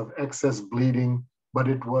cases of excess bleeding, but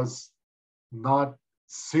it was not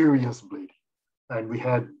serious bleeding. And we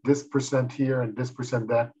had this percent here and this percent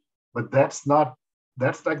that, but that's like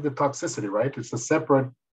the toxicity, right? It's a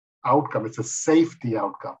separate outcome. It's a safety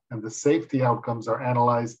outcome. And the safety outcomes are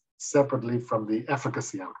analyzed separately from the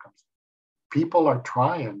efficacy outcomes. People are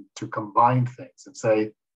trying to combine things and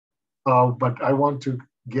say, oh, but I want to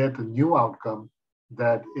get a new outcome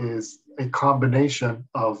that is a combination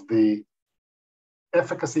of the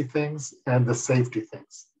efficacy things and the safety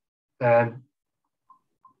things. And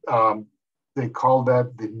they call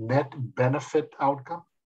that the net benefit outcome.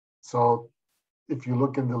 So if you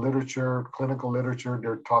look in the literature, clinical literature,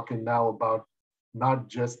 they're talking now about not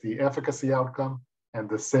just the efficacy outcome and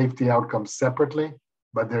the safety outcome separately,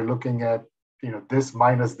 but they're looking at, this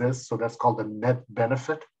minus this. So that's called the net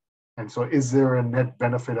benefit. And so is there a net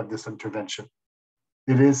benefit of this intervention?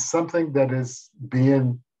 It is something that is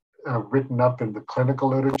being written up in the clinical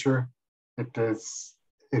literature. It is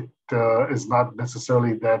not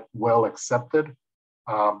necessarily that well accepted,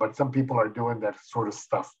 but some people are doing that sort of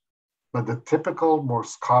stuff. But the typical,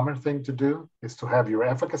 most common thing to do is to have your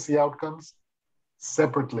efficacy outcomes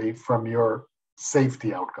separately from your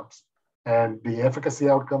safety outcomes. And the efficacy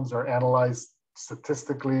outcomes are analyzed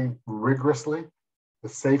statistically rigorously. The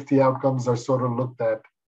safety outcomes are sort of looked at,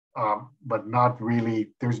 but not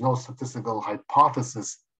really, there's no statistical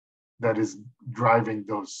hypothesis that is driving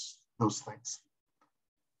those things.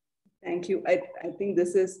 Thank you. I think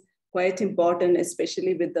this is quite important,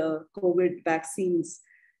 especially with the COVID vaccines,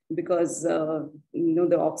 because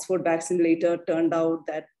the Oxford vaccine later turned out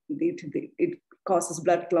that it causes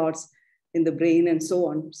blood clots in the brain and so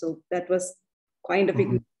on. So that was kind of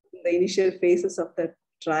in the initial phases of the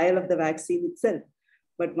trial of the vaccine itself.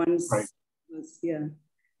 But once, right.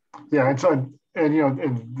 Yeah, and so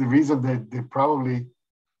and the reason they probably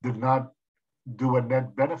did not do a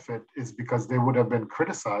net benefit is because they would have been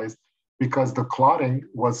criticized because the clotting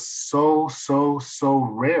was so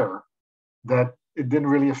rare that it didn't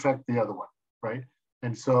really affect the other one, right?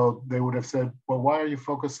 And so they would have said, well, why are you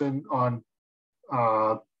focusing on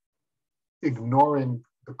ignoring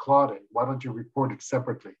the clotting? Why don't you report it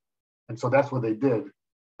separately? And so that's what they did.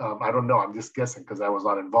 I don't know, I'm just guessing because I was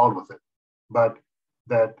not involved with it, but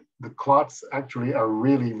that the clots actually are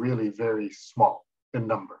really, really very small in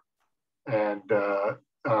number. And,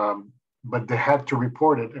 but they had to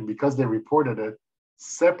report it. And because they reported it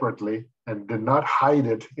separately and did not hide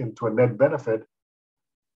it into a net benefit,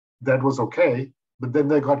 that was okay. But then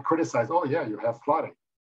they got criticized. Oh yeah, you have clotting,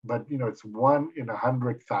 but it's 1 in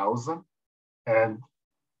 100,000. And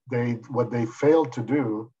what they failed to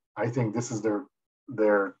do, I think this is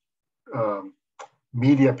their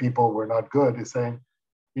media people were not good, is saying,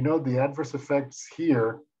 the adverse effects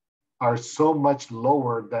here are so much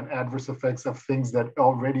lower than adverse effects of things that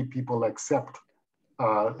already people accept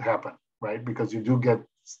happen, right? Because you do get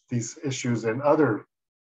these issues in other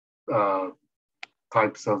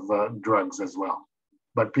types of drugs as well,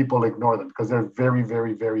 but people ignore them because they're very,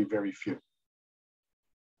 very, very, very few.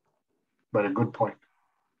 But a good point.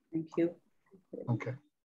 Thank you. Okay.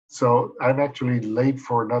 So I'm actually late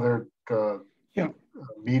for another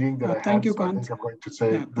meeting that I have. Thank you, so I think I'm going to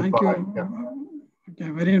say goodbye. Thank you. Yeah. Okay,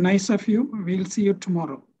 very nice of you. We'll see you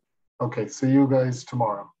tomorrow. Okay, see you guys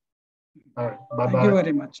tomorrow. All right, bye-bye. Thank you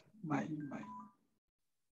very much. Bye.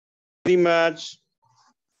 Very much.